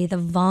frequency. The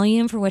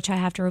volume for which I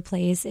have to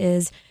replace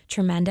is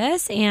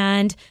tremendous.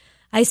 And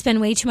I spend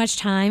way too much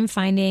time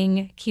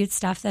finding cute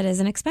stuff that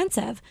isn't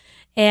expensive.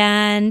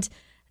 And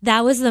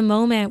that was the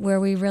moment where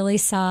we really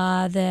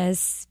saw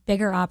this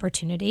bigger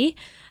opportunity.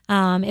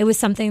 It was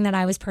something that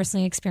I was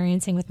personally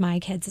experiencing with my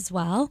kids as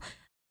well.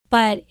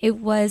 But it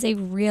was a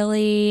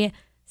really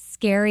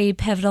scary,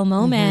 pivotal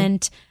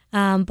moment,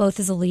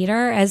 both as a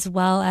leader as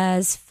well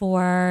as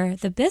for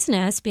the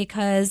business,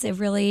 because it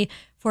really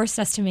forced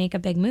us to make a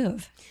big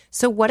move.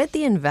 So what did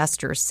the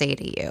investors say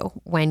to you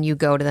when you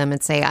go to them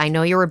and say, I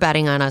know you were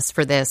betting on us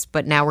for this,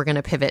 but now we're going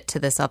to pivot to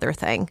this other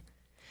thing?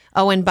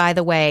 Oh, and by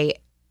the way,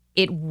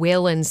 it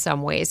will in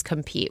some ways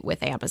compete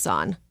with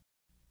Amazon.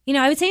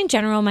 I would say in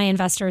general, my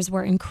investors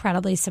were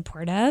incredibly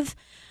supportive.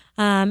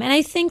 And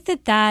I think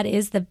that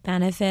is the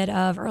benefit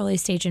of early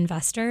stage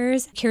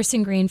investors.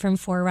 Kirsten Green from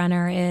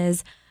Forerunner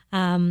is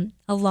a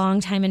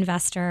longtime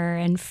investor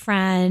and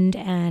friend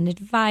and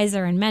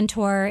advisor and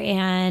mentor.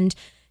 And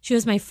she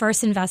was my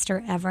first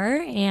investor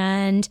ever.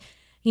 And,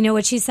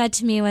 what she said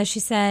to me was, she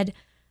said,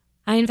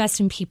 I invest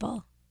in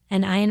people,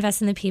 and I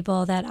invest in the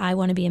people that I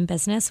want to be in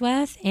business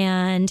with.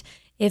 And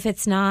if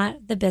it's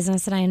not the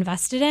business that I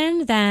invested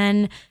in,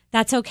 then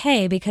that's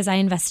okay, because I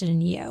invested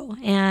in you.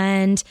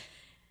 And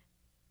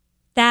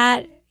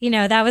that,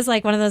 that was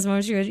like one of those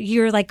moments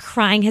you were like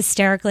crying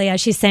hysterically as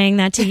she's saying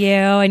that to you.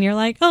 And you're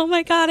like, oh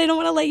my God, I don't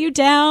want to let you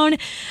down.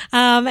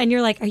 And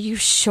you're like, are you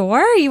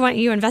sure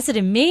you invested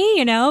in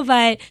me?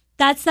 But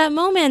that's that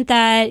moment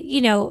that,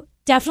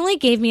 definitely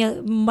gave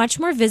me much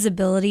more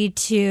visibility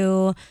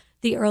to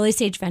the early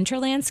stage venture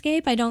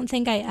landscape. I don't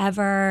think I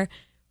ever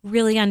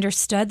really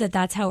understood that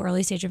that's how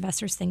early stage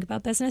investors think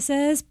about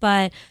businesses,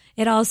 but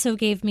it also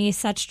gave me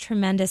such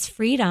tremendous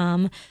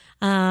freedom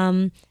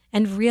and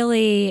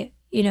really,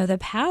 the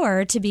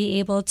power to be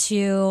able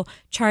to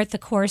chart the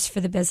course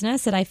for the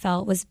business that I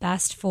felt was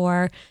best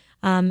for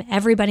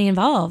everybody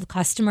involved,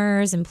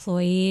 customers,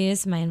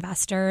 employees, my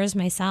investors,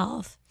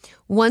 myself.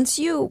 Once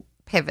you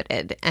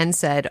pivoted and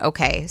said,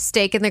 okay,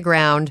 stake in the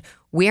ground,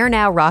 we are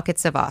now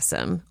Rockets of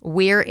Awesome.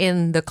 We're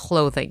in the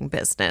clothing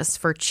business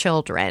for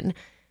children.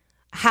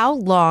 How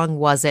long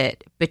was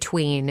it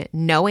between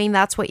knowing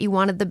that's what you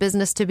wanted the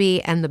business to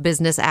be and the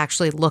business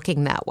actually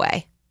looking that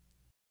way?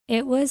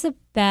 It was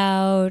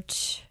about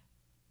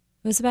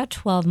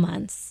 12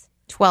 months.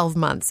 12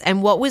 months.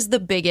 And what was the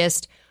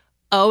biggest,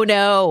 oh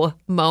no,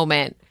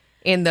 moment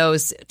in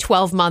those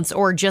 12 months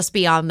or just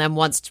beyond them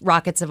once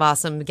Rockets of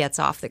Awesome gets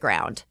off the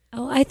ground?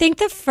 Oh, I think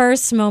the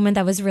first moment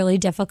that was really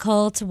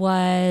difficult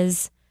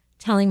was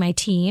telling my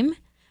team,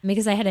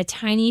 because I had a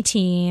tiny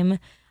team.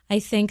 I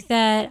think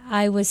that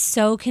I was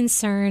so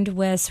concerned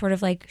with sort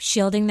of like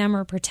shielding them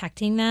or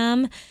protecting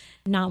them,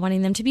 not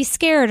wanting them to be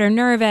scared or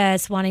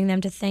nervous, wanting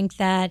them to think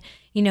that,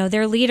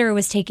 their leader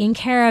was taking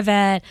care of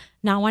it,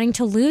 not wanting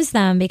to lose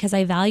them because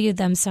I valued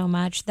them so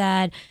much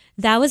that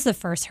was the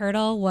first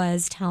hurdle,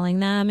 was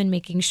telling them and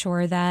making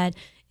sure that,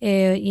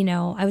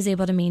 I was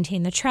able to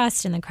maintain the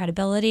trust and the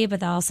credibility,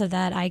 but also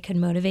that I could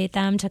motivate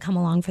them to come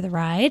along for the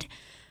ride.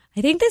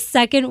 I think the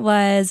second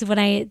was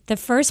the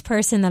first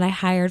person that I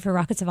hired for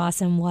Rockets of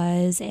Awesome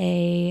was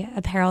a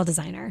apparel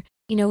designer.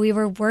 We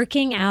were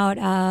working out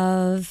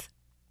of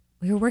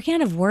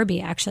Warby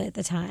actually at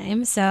the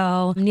time.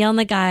 So Neil and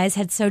the guys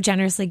had so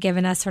generously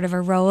given us sort of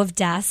a row of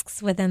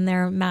desks within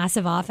their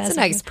massive office. It's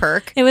a nice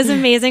perk. It was an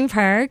amazing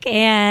perk,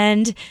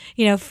 and,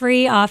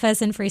 free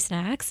office and free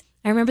snacks.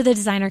 I remember the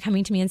designer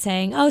coming to me and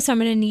saying, so I'm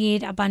going to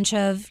need a bunch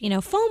of,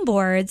 foam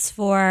boards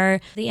for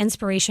the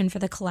inspiration for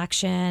the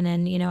collection.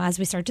 And, as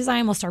we start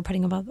design, we'll start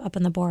putting them up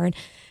on the board.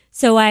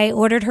 So I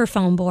ordered her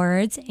foam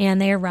boards,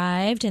 and they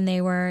arrived, and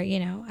they were,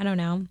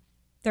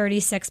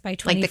 36 by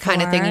 24. Like the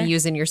kind of thing you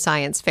use in your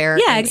science fair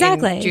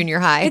exactly. in junior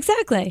high.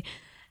 Exactly.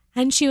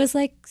 And she was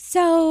like,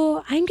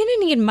 so I'm going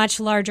to need much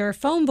larger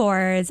foam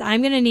boards.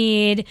 I'm going to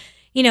need,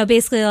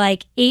 basically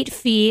like 8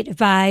 feet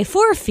by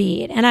 4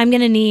 feet. And I'm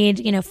going to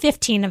need,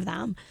 15 of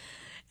them.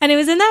 And it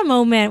was in that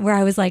moment where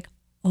I was like,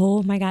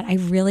 oh my God, I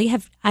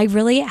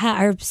really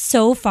are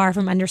so far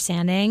from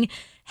understanding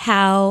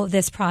how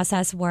this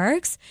process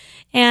works.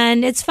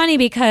 And it's funny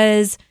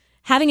because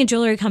having a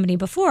jewelry company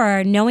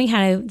before, knowing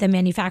how the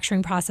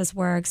manufacturing process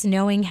works,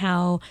 knowing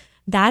how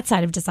that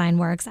side of design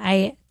works,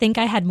 I think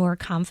I had more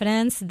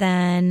confidence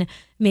than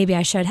maybe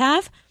I should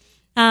have.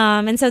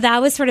 And so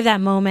that was sort of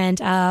that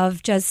moment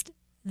of just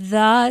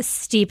the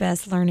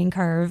steepest learning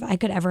curve I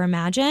could ever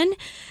imagine,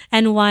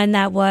 and one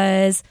that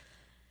was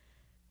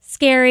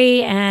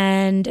scary.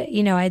 And,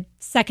 I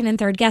second and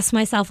third guessed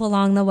myself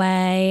along the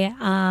way,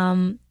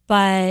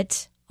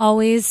 but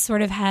always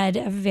sort of had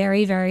a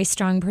very, very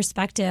strong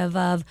perspective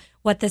of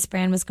what this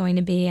brand was going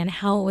to be and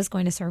how it was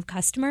going to serve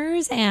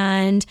customers.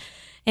 And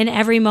in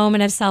every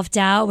moment of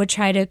self-doubt, would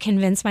try to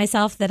convince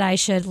myself that I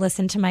should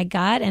listen to my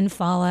gut and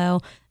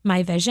follow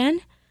my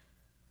vision.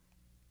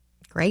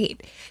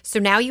 Great. So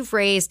now you've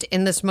raised,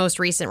 in this most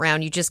recent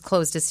round, you just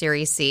closed a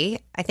Series C,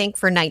 I think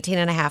for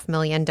 $19.5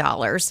 million.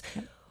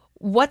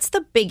 What's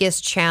the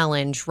biggest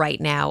challenge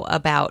right now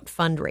about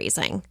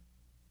fundraising?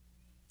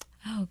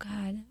 Oh,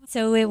 God.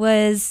 So it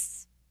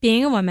was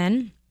being a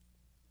woman.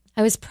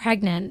 I was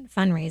pregnant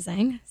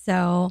fundraising.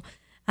 So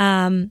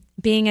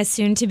being a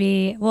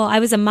soon-to-be, I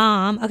was a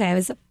mom. Okay, I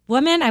was a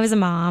woman. I was a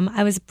mom.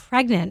 I was a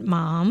pregnant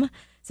mom.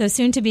 So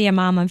soon-to-be a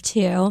mom of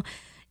 2.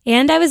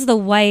 And I was the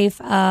wife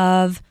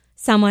of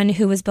someone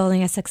who was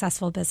building a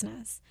successful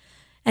business.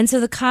 And so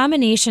the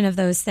combination of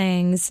those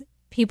things,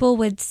 people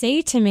would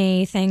say to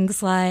me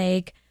things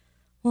like,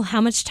 well,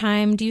 how much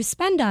time do you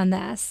spend on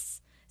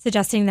this?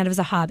 Suggesting that it was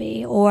a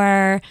hobby,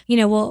 or,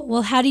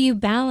 well, how do you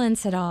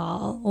balance it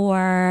all?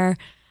 Or,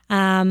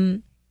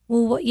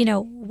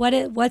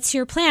 what's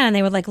your plan? And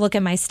they would look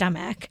at my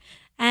stomach,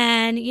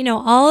 and,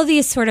 all of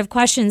these sort of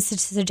questions to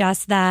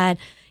suggest that,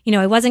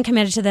 I wasn't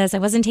committed to this. I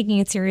wasn't taking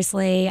it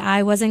seriously.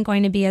 I wasn't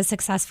going to be as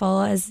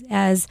successful as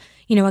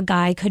a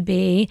guy could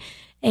be.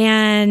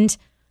 And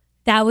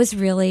that was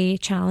really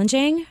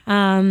challenging.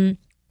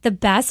 The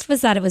best was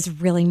that it was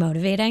really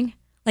motivating.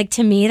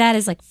 To me, that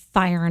is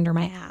fire under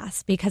my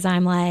ass, because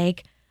I'm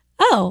like,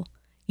 oh,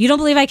 you don't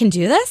believe I can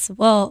do this?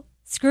 Well,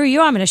 screw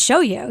you. I'm going to show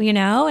you,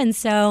 And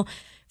so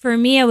for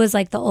me, it was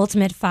the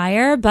ultimate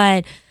fire.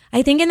 But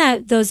I think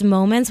in those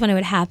moments when it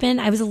would happen,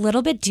 I was a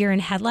little bit deer in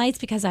headlights,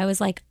 because I was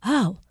like,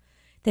 oh,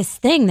 this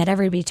thing that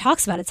everybody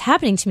talks about, it's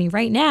happening to me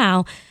right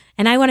now.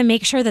 And I want to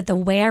make sure that the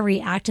way I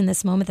react in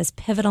this moment, this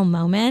pivotal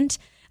moment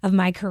of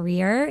my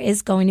career,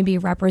 is going to be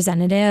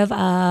representative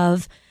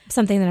of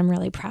something that I'm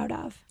really proud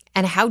of.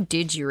 And how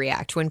did you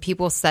react when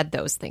people said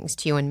those things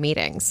to you in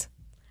meetings?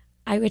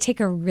 I would take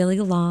a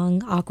really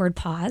long, awkward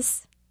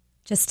pause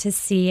just to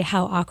see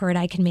how awkward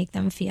I can make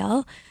them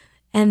feel.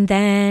 And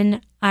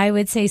then I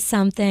would say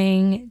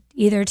something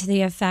either to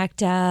the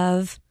effect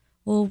of,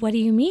 well, what do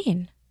you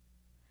mean?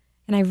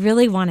 And I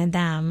really wanted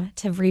them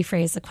to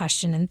rephrase the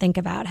question and think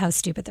about how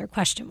stupid their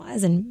question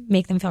was and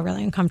make them feel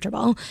really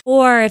uncomfortable.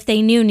 Or if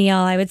they knew Neil,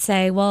 I would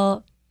say,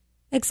 well,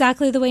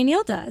 exactly the way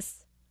Neil does.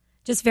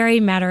 Just very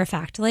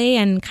matter-of-factly,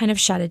 and kind of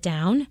shut it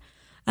down,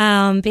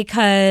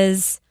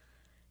 because,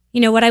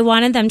 what I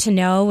wanted them to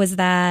know was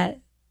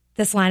that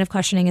this line of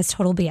questioning is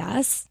total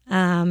BS.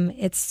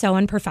 It's so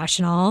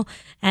unprofessional,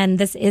 and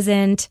this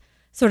isn't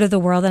sort of the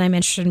world that I'm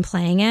interested in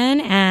playing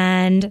in,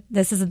 and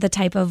this isn't the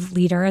type of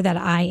leader that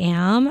I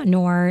am,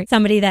 nor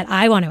somebody that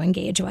I want to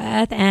engage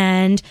with,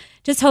 and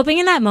just hoping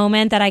in that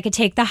moment that I could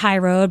take the high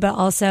road, but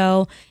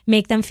also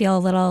make them feel a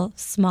little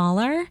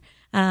smaller,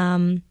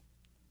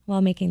 while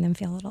making them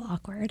feel a little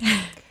awkward.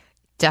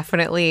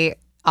 definitely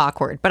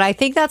awkward. But I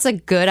think that's a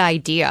good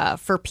idea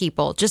for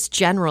people just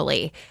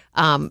generally,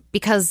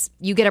 because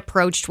you get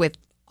approached with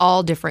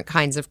all different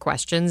kinds of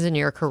questions in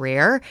your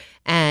career.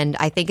 And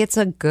I think it's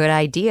a good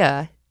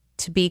idea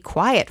to be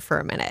quiet for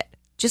a minute.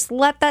 Just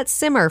let that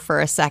simmer for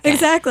a second.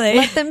 Exactly.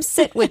 Let them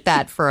sit with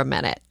that for a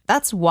minute.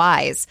 That's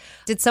wise.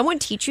 Did someone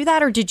teach you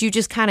that, or did you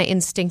just kind of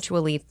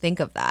instinctually think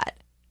of that?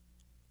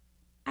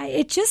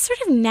 It just sort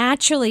of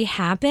naturally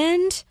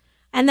happened.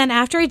 And then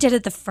after I did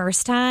it the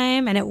first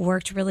time and it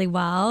worked really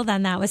well,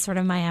 then that was sort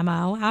of my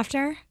MO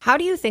after. How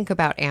do you think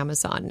about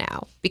Amazon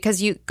now?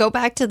 Because you go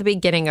back to the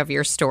beginning of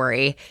your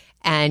story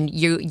and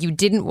you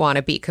didn't want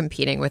to be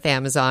competing with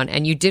Amazon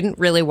and you didn't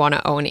really want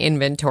to own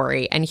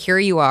inventory. And here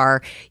you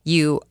are,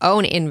 you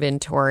own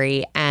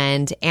inventory,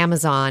 and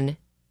Amazon,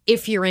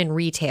 if you're in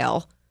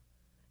retail,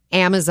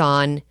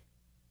 Amazon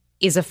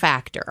is a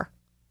factor.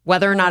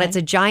 Whether or not it's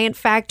a giant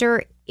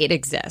factor, it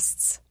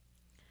exists.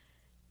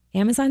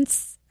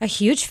 Amazon's a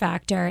huge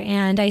factor.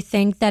 And I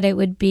think that it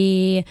would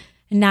be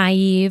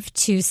naive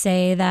to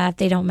say that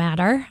they don't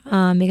matter,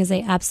 because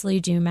they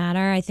absolutely do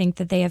matter. I think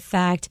that they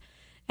affect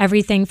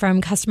everything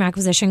from customer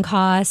acquisition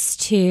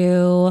costs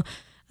to,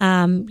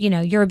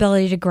 your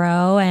ability to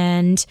grow.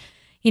 And,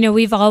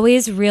 we've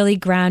always really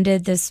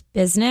grounded this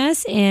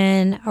business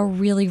in a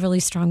really,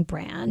 really strong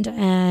brand.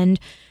 And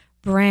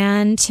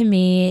brand to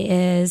me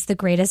is the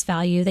greatest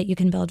value that you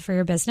can build for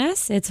your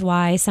business. It's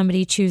why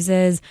somebody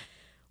chooses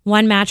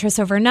one mattress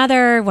over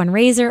another, one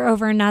razor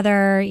over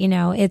another.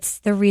 It's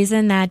the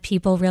reason that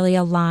people really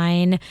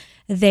align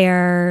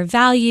their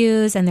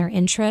values and their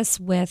interests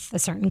with a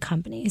certain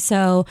company.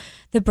 So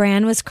the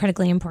brand was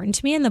critically important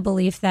to me, and the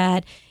belief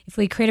that if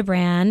we create a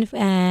brand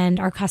and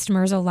our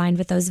customers are aligned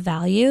with those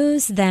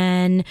values,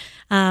 then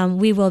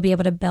we will be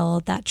able to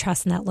build that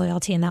trust and that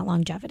loyalty and that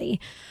longevity.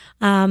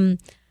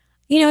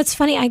 It's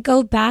funny. I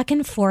go back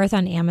and forth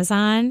on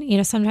Amazon.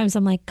 Sometimes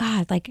I'm like,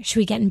 God, should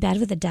we get in bed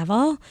with the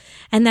devil?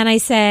 And then I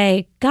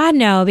say, God,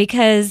 no,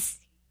 because,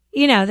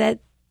 that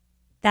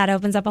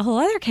opens up a whole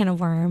other can of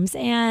worms.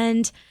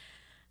 And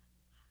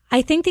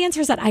I think the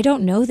answer is that I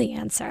don't know the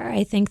answer.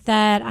 I think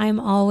that I'm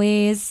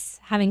always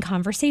having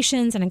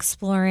conversations and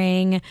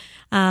exploring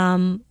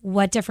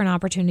what different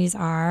opportunities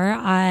are.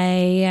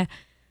 I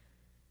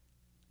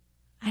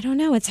don't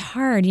know. It's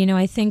hard.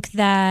 I think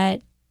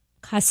that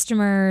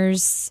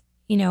customers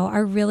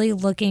are really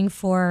looking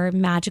for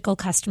magical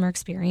customer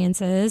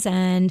experiences.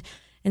 And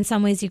in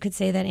some ways you could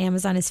say that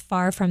Amazon is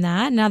far from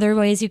that. In other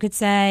ways you could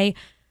say,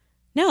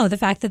 no, the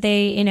fact that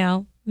they,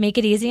 make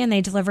it easy and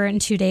they deliver it in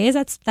 2 days,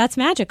 that's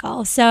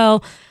magical.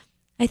 So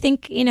I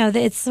think,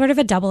 it's sort of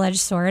a double-edged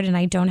sword, and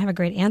I don't have a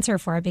great answer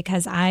for it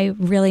because I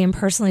really am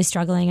personally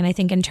struggling. And I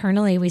think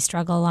internally we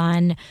struggle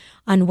on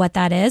what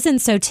that is.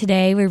 And so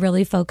today we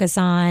really focus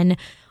on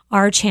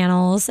our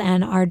channels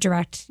and our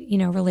direct,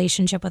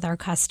 relationship with our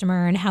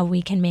customer and how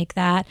we can make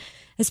that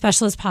as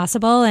special as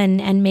possible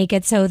and make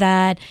it so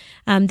that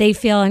they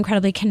feel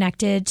incredibly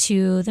connected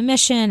to the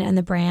mission and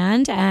the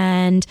brand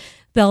and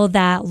build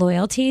that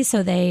loyalty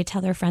so they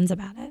tell their friends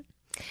about it.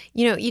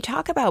 You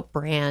talk about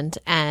brand,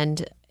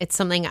 and it's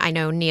something I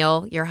know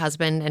Neil, your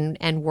husband,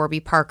 and Warby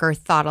Parker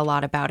thought a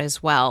lot about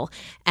as well.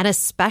 And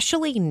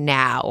especially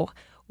now,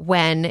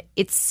 when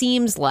it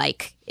seems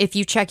like if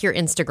you check your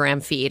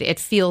Instagram feed, it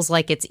feels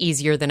like it's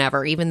easier than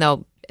ever, even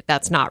though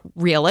that's not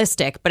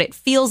realistic, but it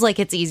feels like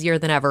it's easier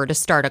than ever to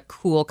start a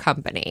cool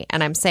company.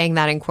 And I'm saying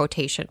that in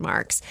quotation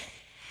marks.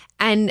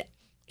 And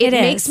it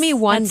makes me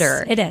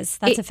wonder. That's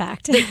a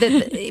fact.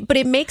 But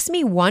it makes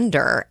me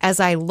wonder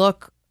as I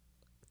look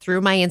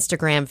through my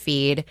Instagram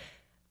feed,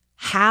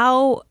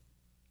 how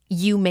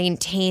you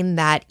maintain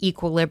that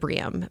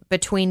equilibrium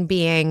between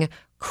being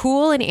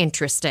cool and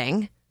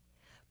interesting,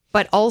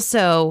 but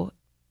also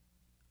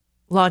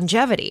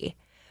longevity,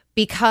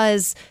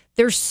 because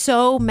there's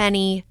so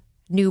many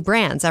new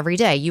brands every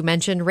day. You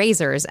mentioned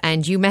razors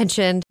and you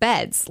mentioned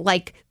beds.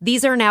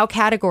 These are now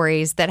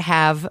categories that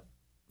have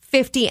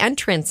 50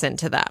 entrants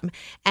into them.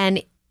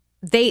 And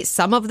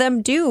some of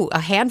them do. A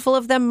handful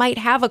of them might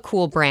have a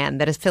cool brand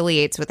that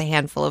affiliates with a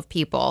handful of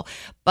people,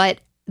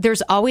 but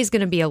there's always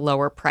going to be a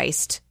lower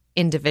priced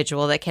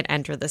individual that can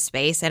enter the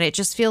space. And it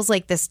just feels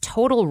like this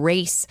total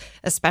race,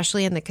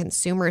 especially in the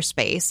consumer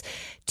space,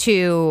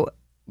 to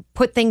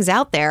put things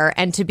out there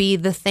and to be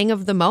the thing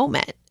of the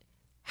moment.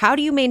 How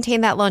do you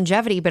maintain that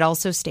longevity but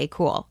also stay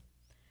cool?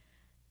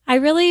 I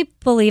really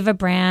believe a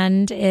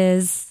brand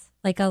is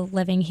like a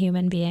living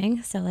human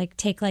being. So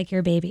take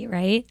your baby,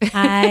 right?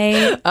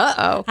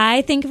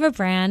 I think of a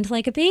brand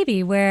like a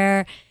baby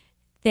where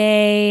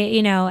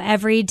they,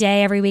 every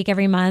day, every week,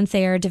 every month,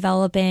 they are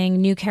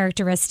developing new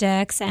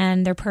characteristics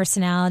and their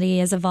personality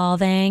is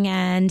evolving.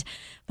 And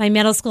by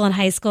middle school and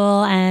high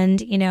school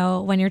and,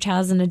 when your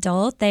child is an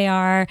adult, they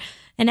are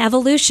an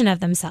evolution of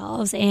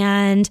themselves.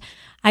 And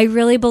I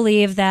really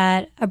believe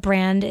that a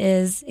brand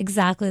is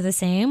exactly the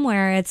same,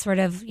 where it's sort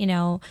of,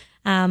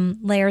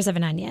 layers of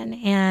an onion.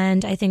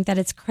 And I think that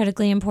it's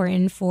critically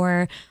important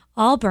for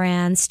all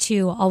brands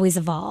to always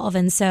evolve.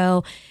 And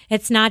so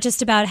it's not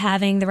just about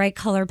having the right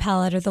color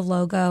palette or the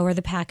logo or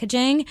the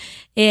packaging.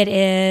 It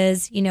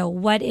is,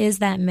 what is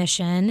that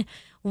mission?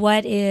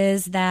 What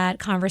is that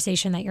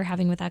conversation that you're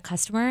having with that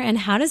customer? And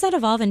how does that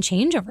evolve and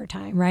change over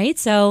time, right?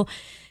 So,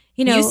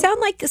 you sound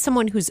like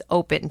someone who's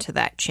open to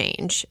that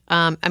change.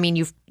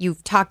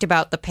 You've talked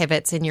about the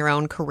pivots in your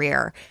own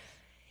career.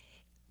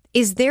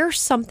 Is there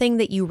something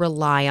that you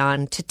rely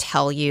on to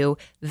tell you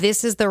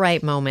this is the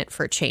right moment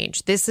for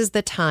change? This is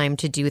the time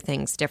to do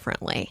things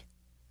differently?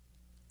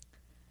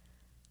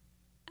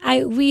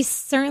 We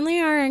certainly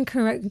are an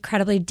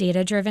incredibly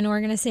data-driven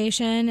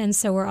organization, and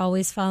so we're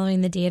always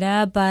following the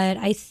data. But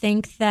I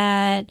think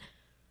that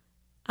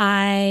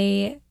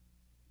I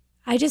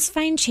just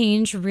find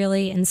change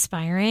really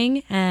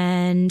inspiring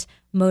and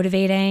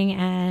motivating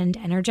and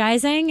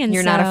energizing. And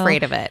you're not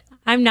afraid of it.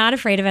 I'm not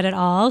afraid of it at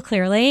all,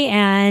 clearly.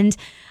 And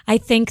I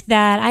think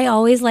that I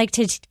always like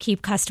to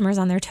keep customers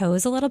on their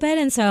toes a little bit.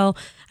 And so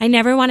I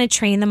never want to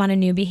train them on a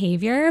new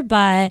behavior,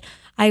 but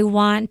I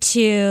want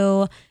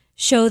to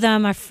show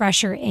them a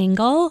fresher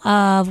angle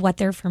of what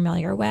they're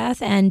familiar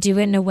with and do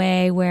it in a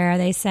way where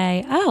they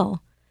say, oh,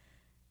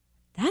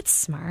 that's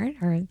smart,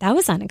 or that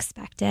was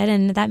unexpected,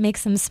 and that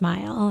makes them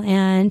smile.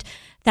 And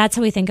that's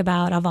how we think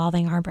about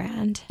evolving our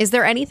brand. Is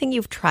there anything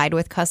you've tried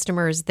with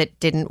customers that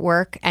didn't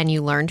work and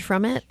you learned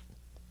from it?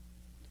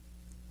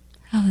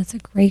 Oh, that's a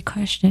great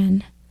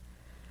question.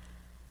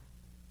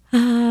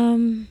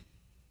 There's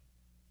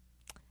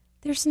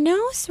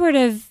no sort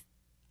of,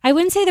 I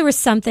wouldn't say there was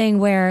something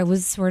where it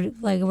was sort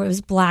of like where it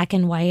was black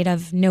and white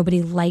of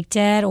nobody liked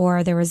it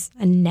or there was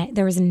a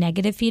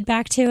negative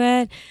feedback to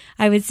it.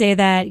 I would say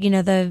that,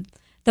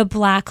 the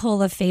black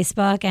hole of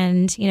Facebook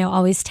and,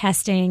 always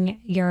testing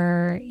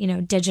your,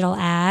 digital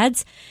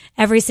ads.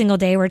 Every single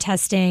day we're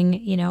testing,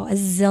 a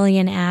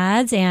zillion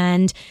ads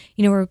and,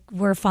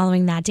 we're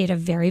following that data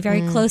very,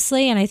 very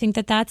closely. And I think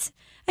that that's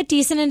a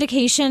decent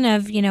indication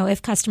of,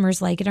 if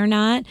customers like it or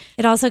not.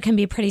 It also can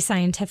be pretty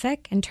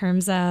scientific in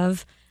terms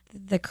of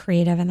the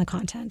creative and the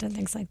content and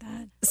things like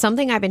that.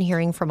 Something I've been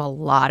hearing from a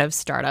lot of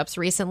startups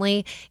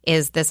recently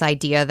is this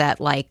idea that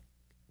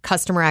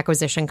customer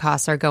acquisition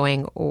costs are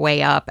going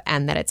way up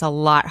and that it's a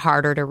lot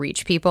harder to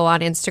reach people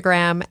on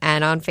Instagram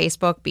and on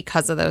Facebook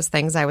because of those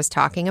things I was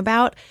talking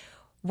about.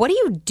 What do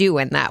you do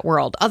in that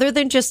world other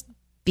than just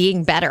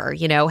being better,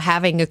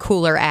 having a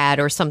cooler ad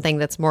or something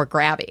that's more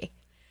grabby?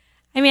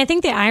 I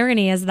think the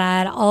irony is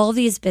that all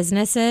these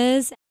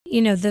businesses,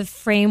 the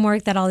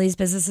framework that all these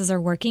businesses are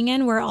working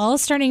in, we're all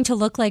starting to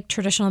look like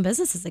traditional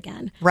businesses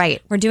again.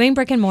 Right. We're doing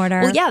brick and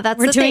mortar. Well, yeah,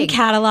 we're doing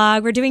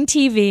catalog. We're doing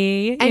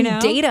TV.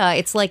 And data,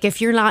 it's like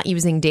if you're not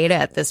using data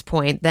at this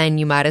point, then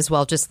you might as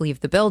well just leave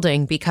the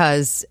building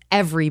because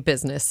every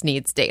business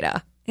needs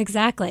data.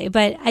 Exactly.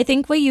 But I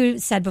think what you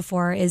said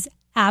before is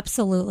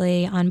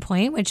absolutely on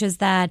point, which is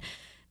that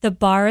the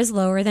bar is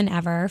lower than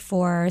ever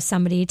for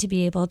somebody to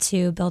be able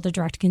to build a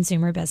direct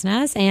consumer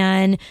business.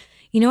 And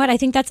you know what? I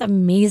think that's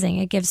amazing.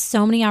 It gives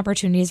so many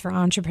opportunities for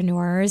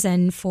entrepreneurs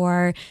and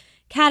for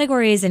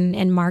categories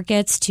and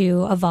markets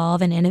to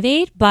evolve and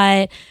innovate.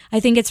 But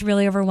I think it's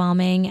really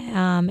overwhelming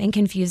and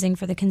confusing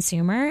for the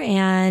consumer.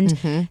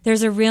 And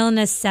there's a real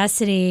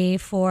necessity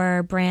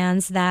for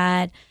brands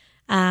that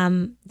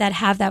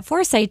have that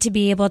foresight to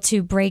be able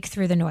to break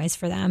through the noise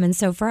for them. And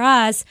so for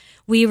us,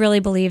 we really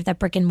believe that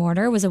brick and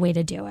mortar was a way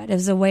to do it. It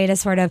was a way to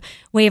sort of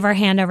wave our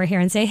hand over here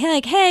and say, hey,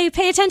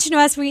 pay attention to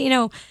us.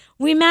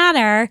 We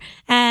matter.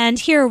 And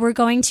here we're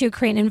going to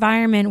create an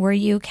environment where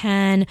you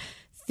can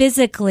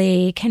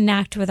physically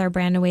connect with our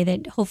brand in a way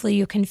that hopefully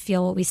you can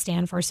feel what we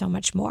stand for so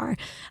much more.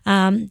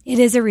 It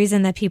is a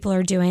reason that people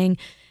are doing,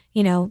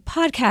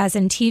 podcasts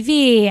and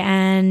TV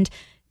and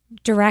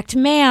direct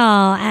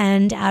mail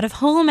and out of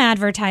home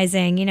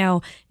advertising.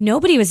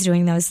 Nobody was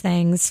doing those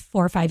things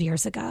 4 or 5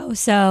 years ago.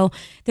 So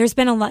there's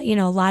been a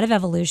lot of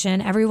evolution.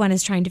 Everyone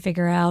is trying to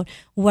figure out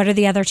what are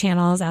the other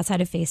channels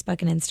outside of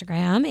Facebook and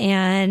Instagram.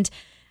 And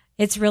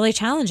it's really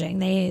challenging.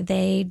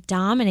 They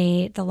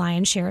dominate the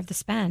lion's share of the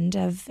spend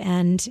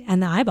and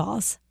the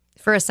eyeballs.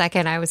 For a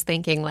second, I was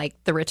thinking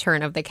the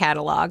return of the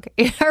catalog.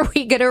 Are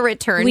we going to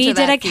return to that We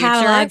did a future?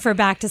 catalog for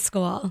back to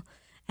school.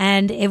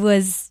 And it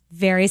was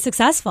very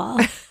successful.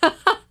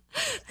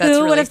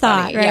 Who would have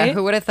thought, right? Yeah,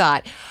 who would have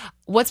thought?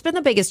 What's been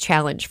the biggest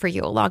challenge for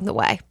you along the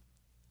way?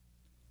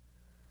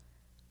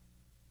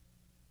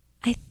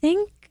 I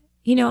think,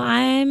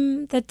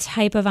 I'm the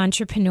type of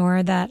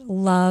entrepreneur that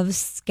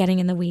loves getting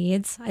in the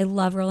weeds. I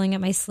love rolling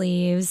up my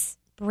sleeves,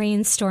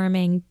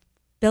 brainstorming,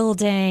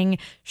 building,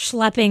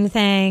 schlepping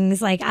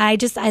things.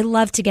 I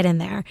love to get in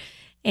there.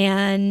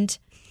 And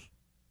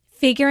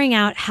figuring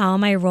out how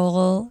my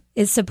role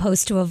is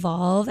supposed to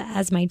evolve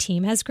as my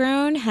team has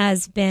grown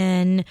has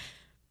been,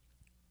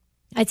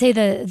 I'd say,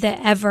 the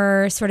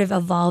ever sort of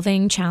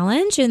evolving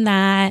challenge in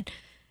that,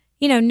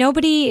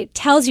 nobody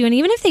tells you. And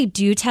even if they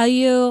do tell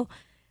you,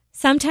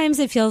 sometimes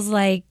it feels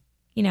like,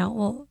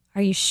 well,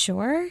 are you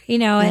sure?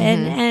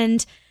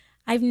 And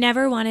I've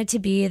never wanted to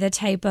be the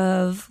type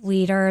of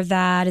leader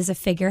that is a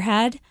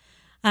figurehead.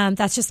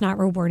 That's just not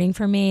rewarding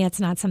for me. It's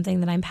not something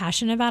that I'm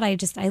passionate about. I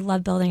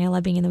love building. I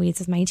love being in the weeds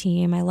with my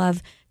team. I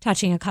love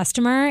touching a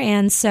customer.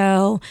 And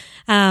so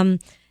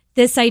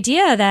this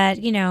idea that,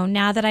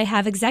 now that I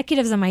have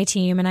executives on my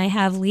team and I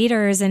have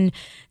leaders and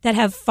that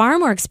have far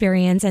more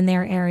experience in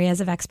their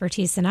areas of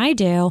expertise than I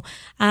do,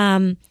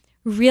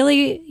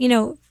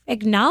 really,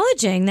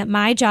 acknowledging that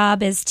my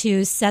job is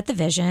to set the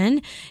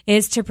vision,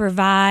 is to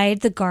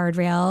provide the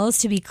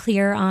guardrails, to be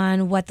clear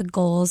on what the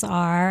goals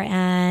are,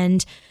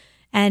 and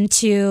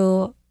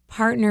to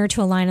partner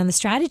to align on the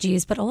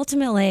strategies. But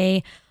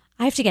ultimately,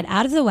 I have to get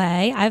out of the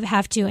way. I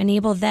have to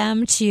enable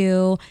them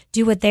to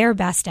do what they're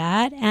best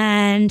at.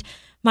 And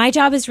my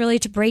job is really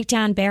to break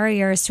down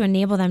barriers to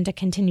enable them to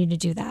continue to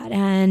do that.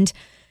 And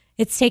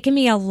it's taken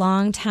me a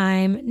long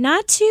time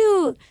not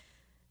to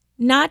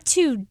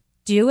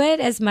do it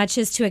as much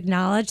as to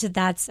acknowledge that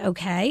that's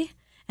okay.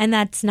 And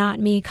that's not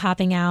me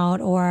copping out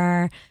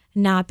or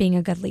not being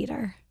a good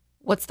leader.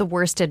 What's the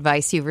worst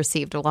advice you've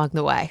received along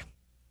the way?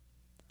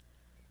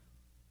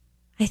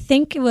 I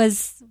think it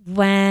was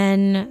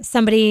when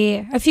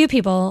a few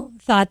people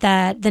thought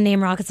that the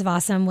name Rockets of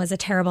Awesome was a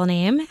terrible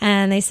name.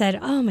 And they said,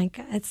 oh my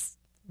God, it's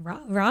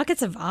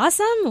Rockets of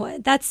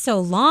Awesome? That's so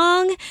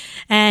long.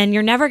 And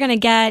you're never going to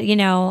get,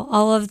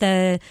 all of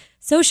the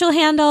social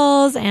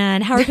handles.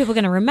 And how are people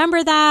going to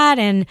remember that?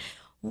 And,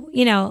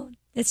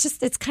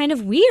 it's kind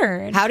of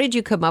weird. How did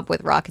you come up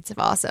with Rockets of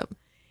Awesome?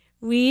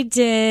 We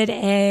did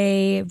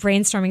a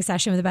brainstorming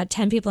session with about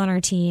 10 people on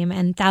our team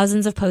and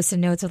thousands of Post-it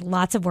notes with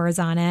lots of words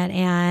on it.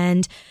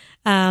 And,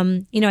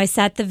 I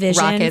set the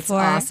vision Rockets for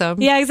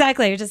Awesome. Yeah,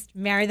 exactly. Just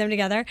marry them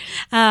together.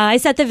 I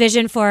set the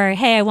vision for,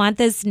 hey, I want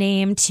this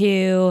name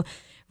to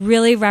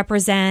really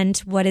represent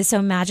what is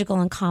so magical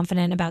and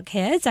confident about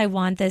kids. I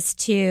want this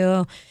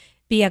to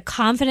be a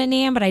confident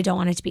name, but I don't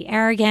want it to be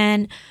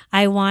arrogant.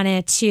 I want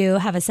it to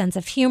have a sense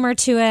of humor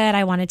to it.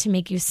 I want it to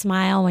make you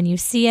smile when you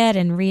see it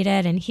and read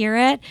it and hear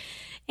it.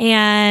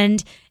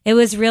 And it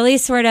was really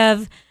sort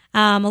of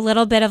a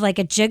little bit of like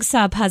a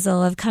jigsaw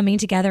puzzle of coming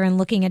together and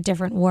looking at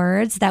different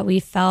words that we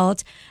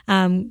felt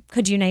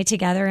could unite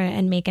together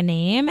and make a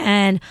name.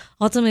 And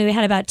ultimately, we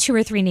had about 2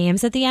 or 3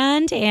 names at the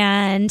end.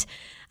 And,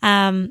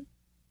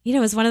 it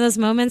was one of those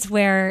moments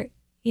where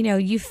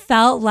you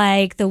felt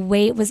like the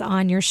weight was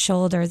on your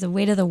shoulders, the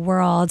weight of the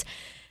world.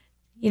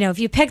 If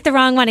you picked the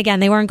wrong one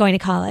again, they weren't going to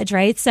college,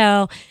 right?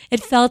 So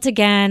it felt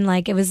again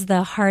like it was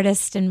the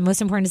hardest and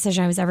most important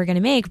decision I was ever going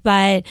to make.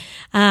 But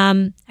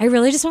I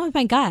really just went with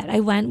my gut. I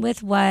went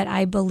with what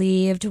I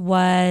believed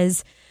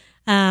was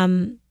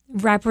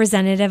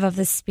representative of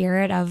the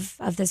spirit of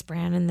this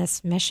brand and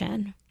this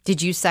mission.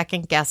 Did you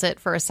second guess it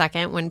for a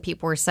second when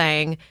people were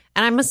saying,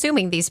 and I'm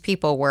assuming these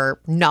people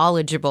were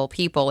knowledgeable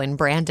people in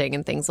branding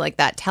and things like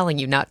that, telling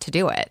you not to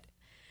do it?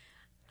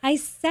 I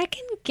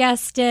second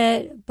guessed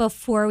it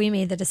before we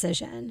made the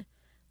decision.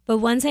 But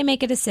once I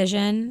make a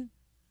decision,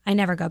 I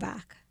never go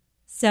back.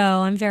 So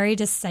I'm very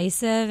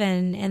decisive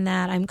in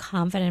that I'm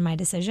confident in my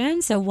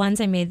decision. So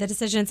once I made the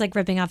decision, it's like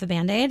ripping off a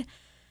Band-Aid,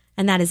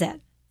 and that is it.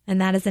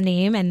 And that is the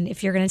name. And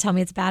if you're going to tell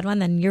me it's a bad one,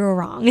 then you're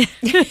wrong.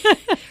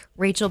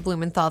 Rachel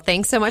Blumenthal,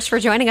 thanks so much for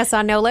joining us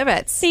on No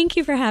Limits. Thank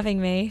you for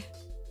having me.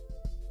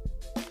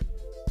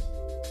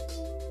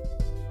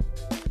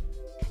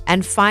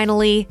 And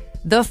finally,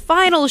 the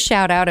final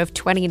shout out of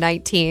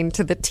 2019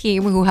 to the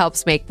team who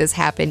helps make this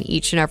happen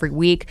each and every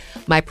week.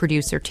 My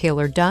producer,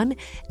 Taylor Dunn,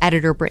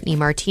 editor, Brittany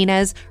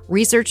Martinez,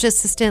 research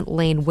assistant,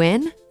 Lane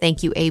Wynn.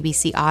 Thank you,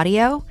 ABC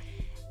Audio.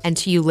 And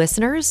to you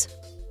listeners,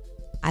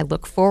 I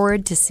look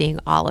forward to seeing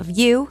all of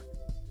you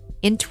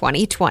in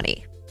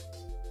 2020.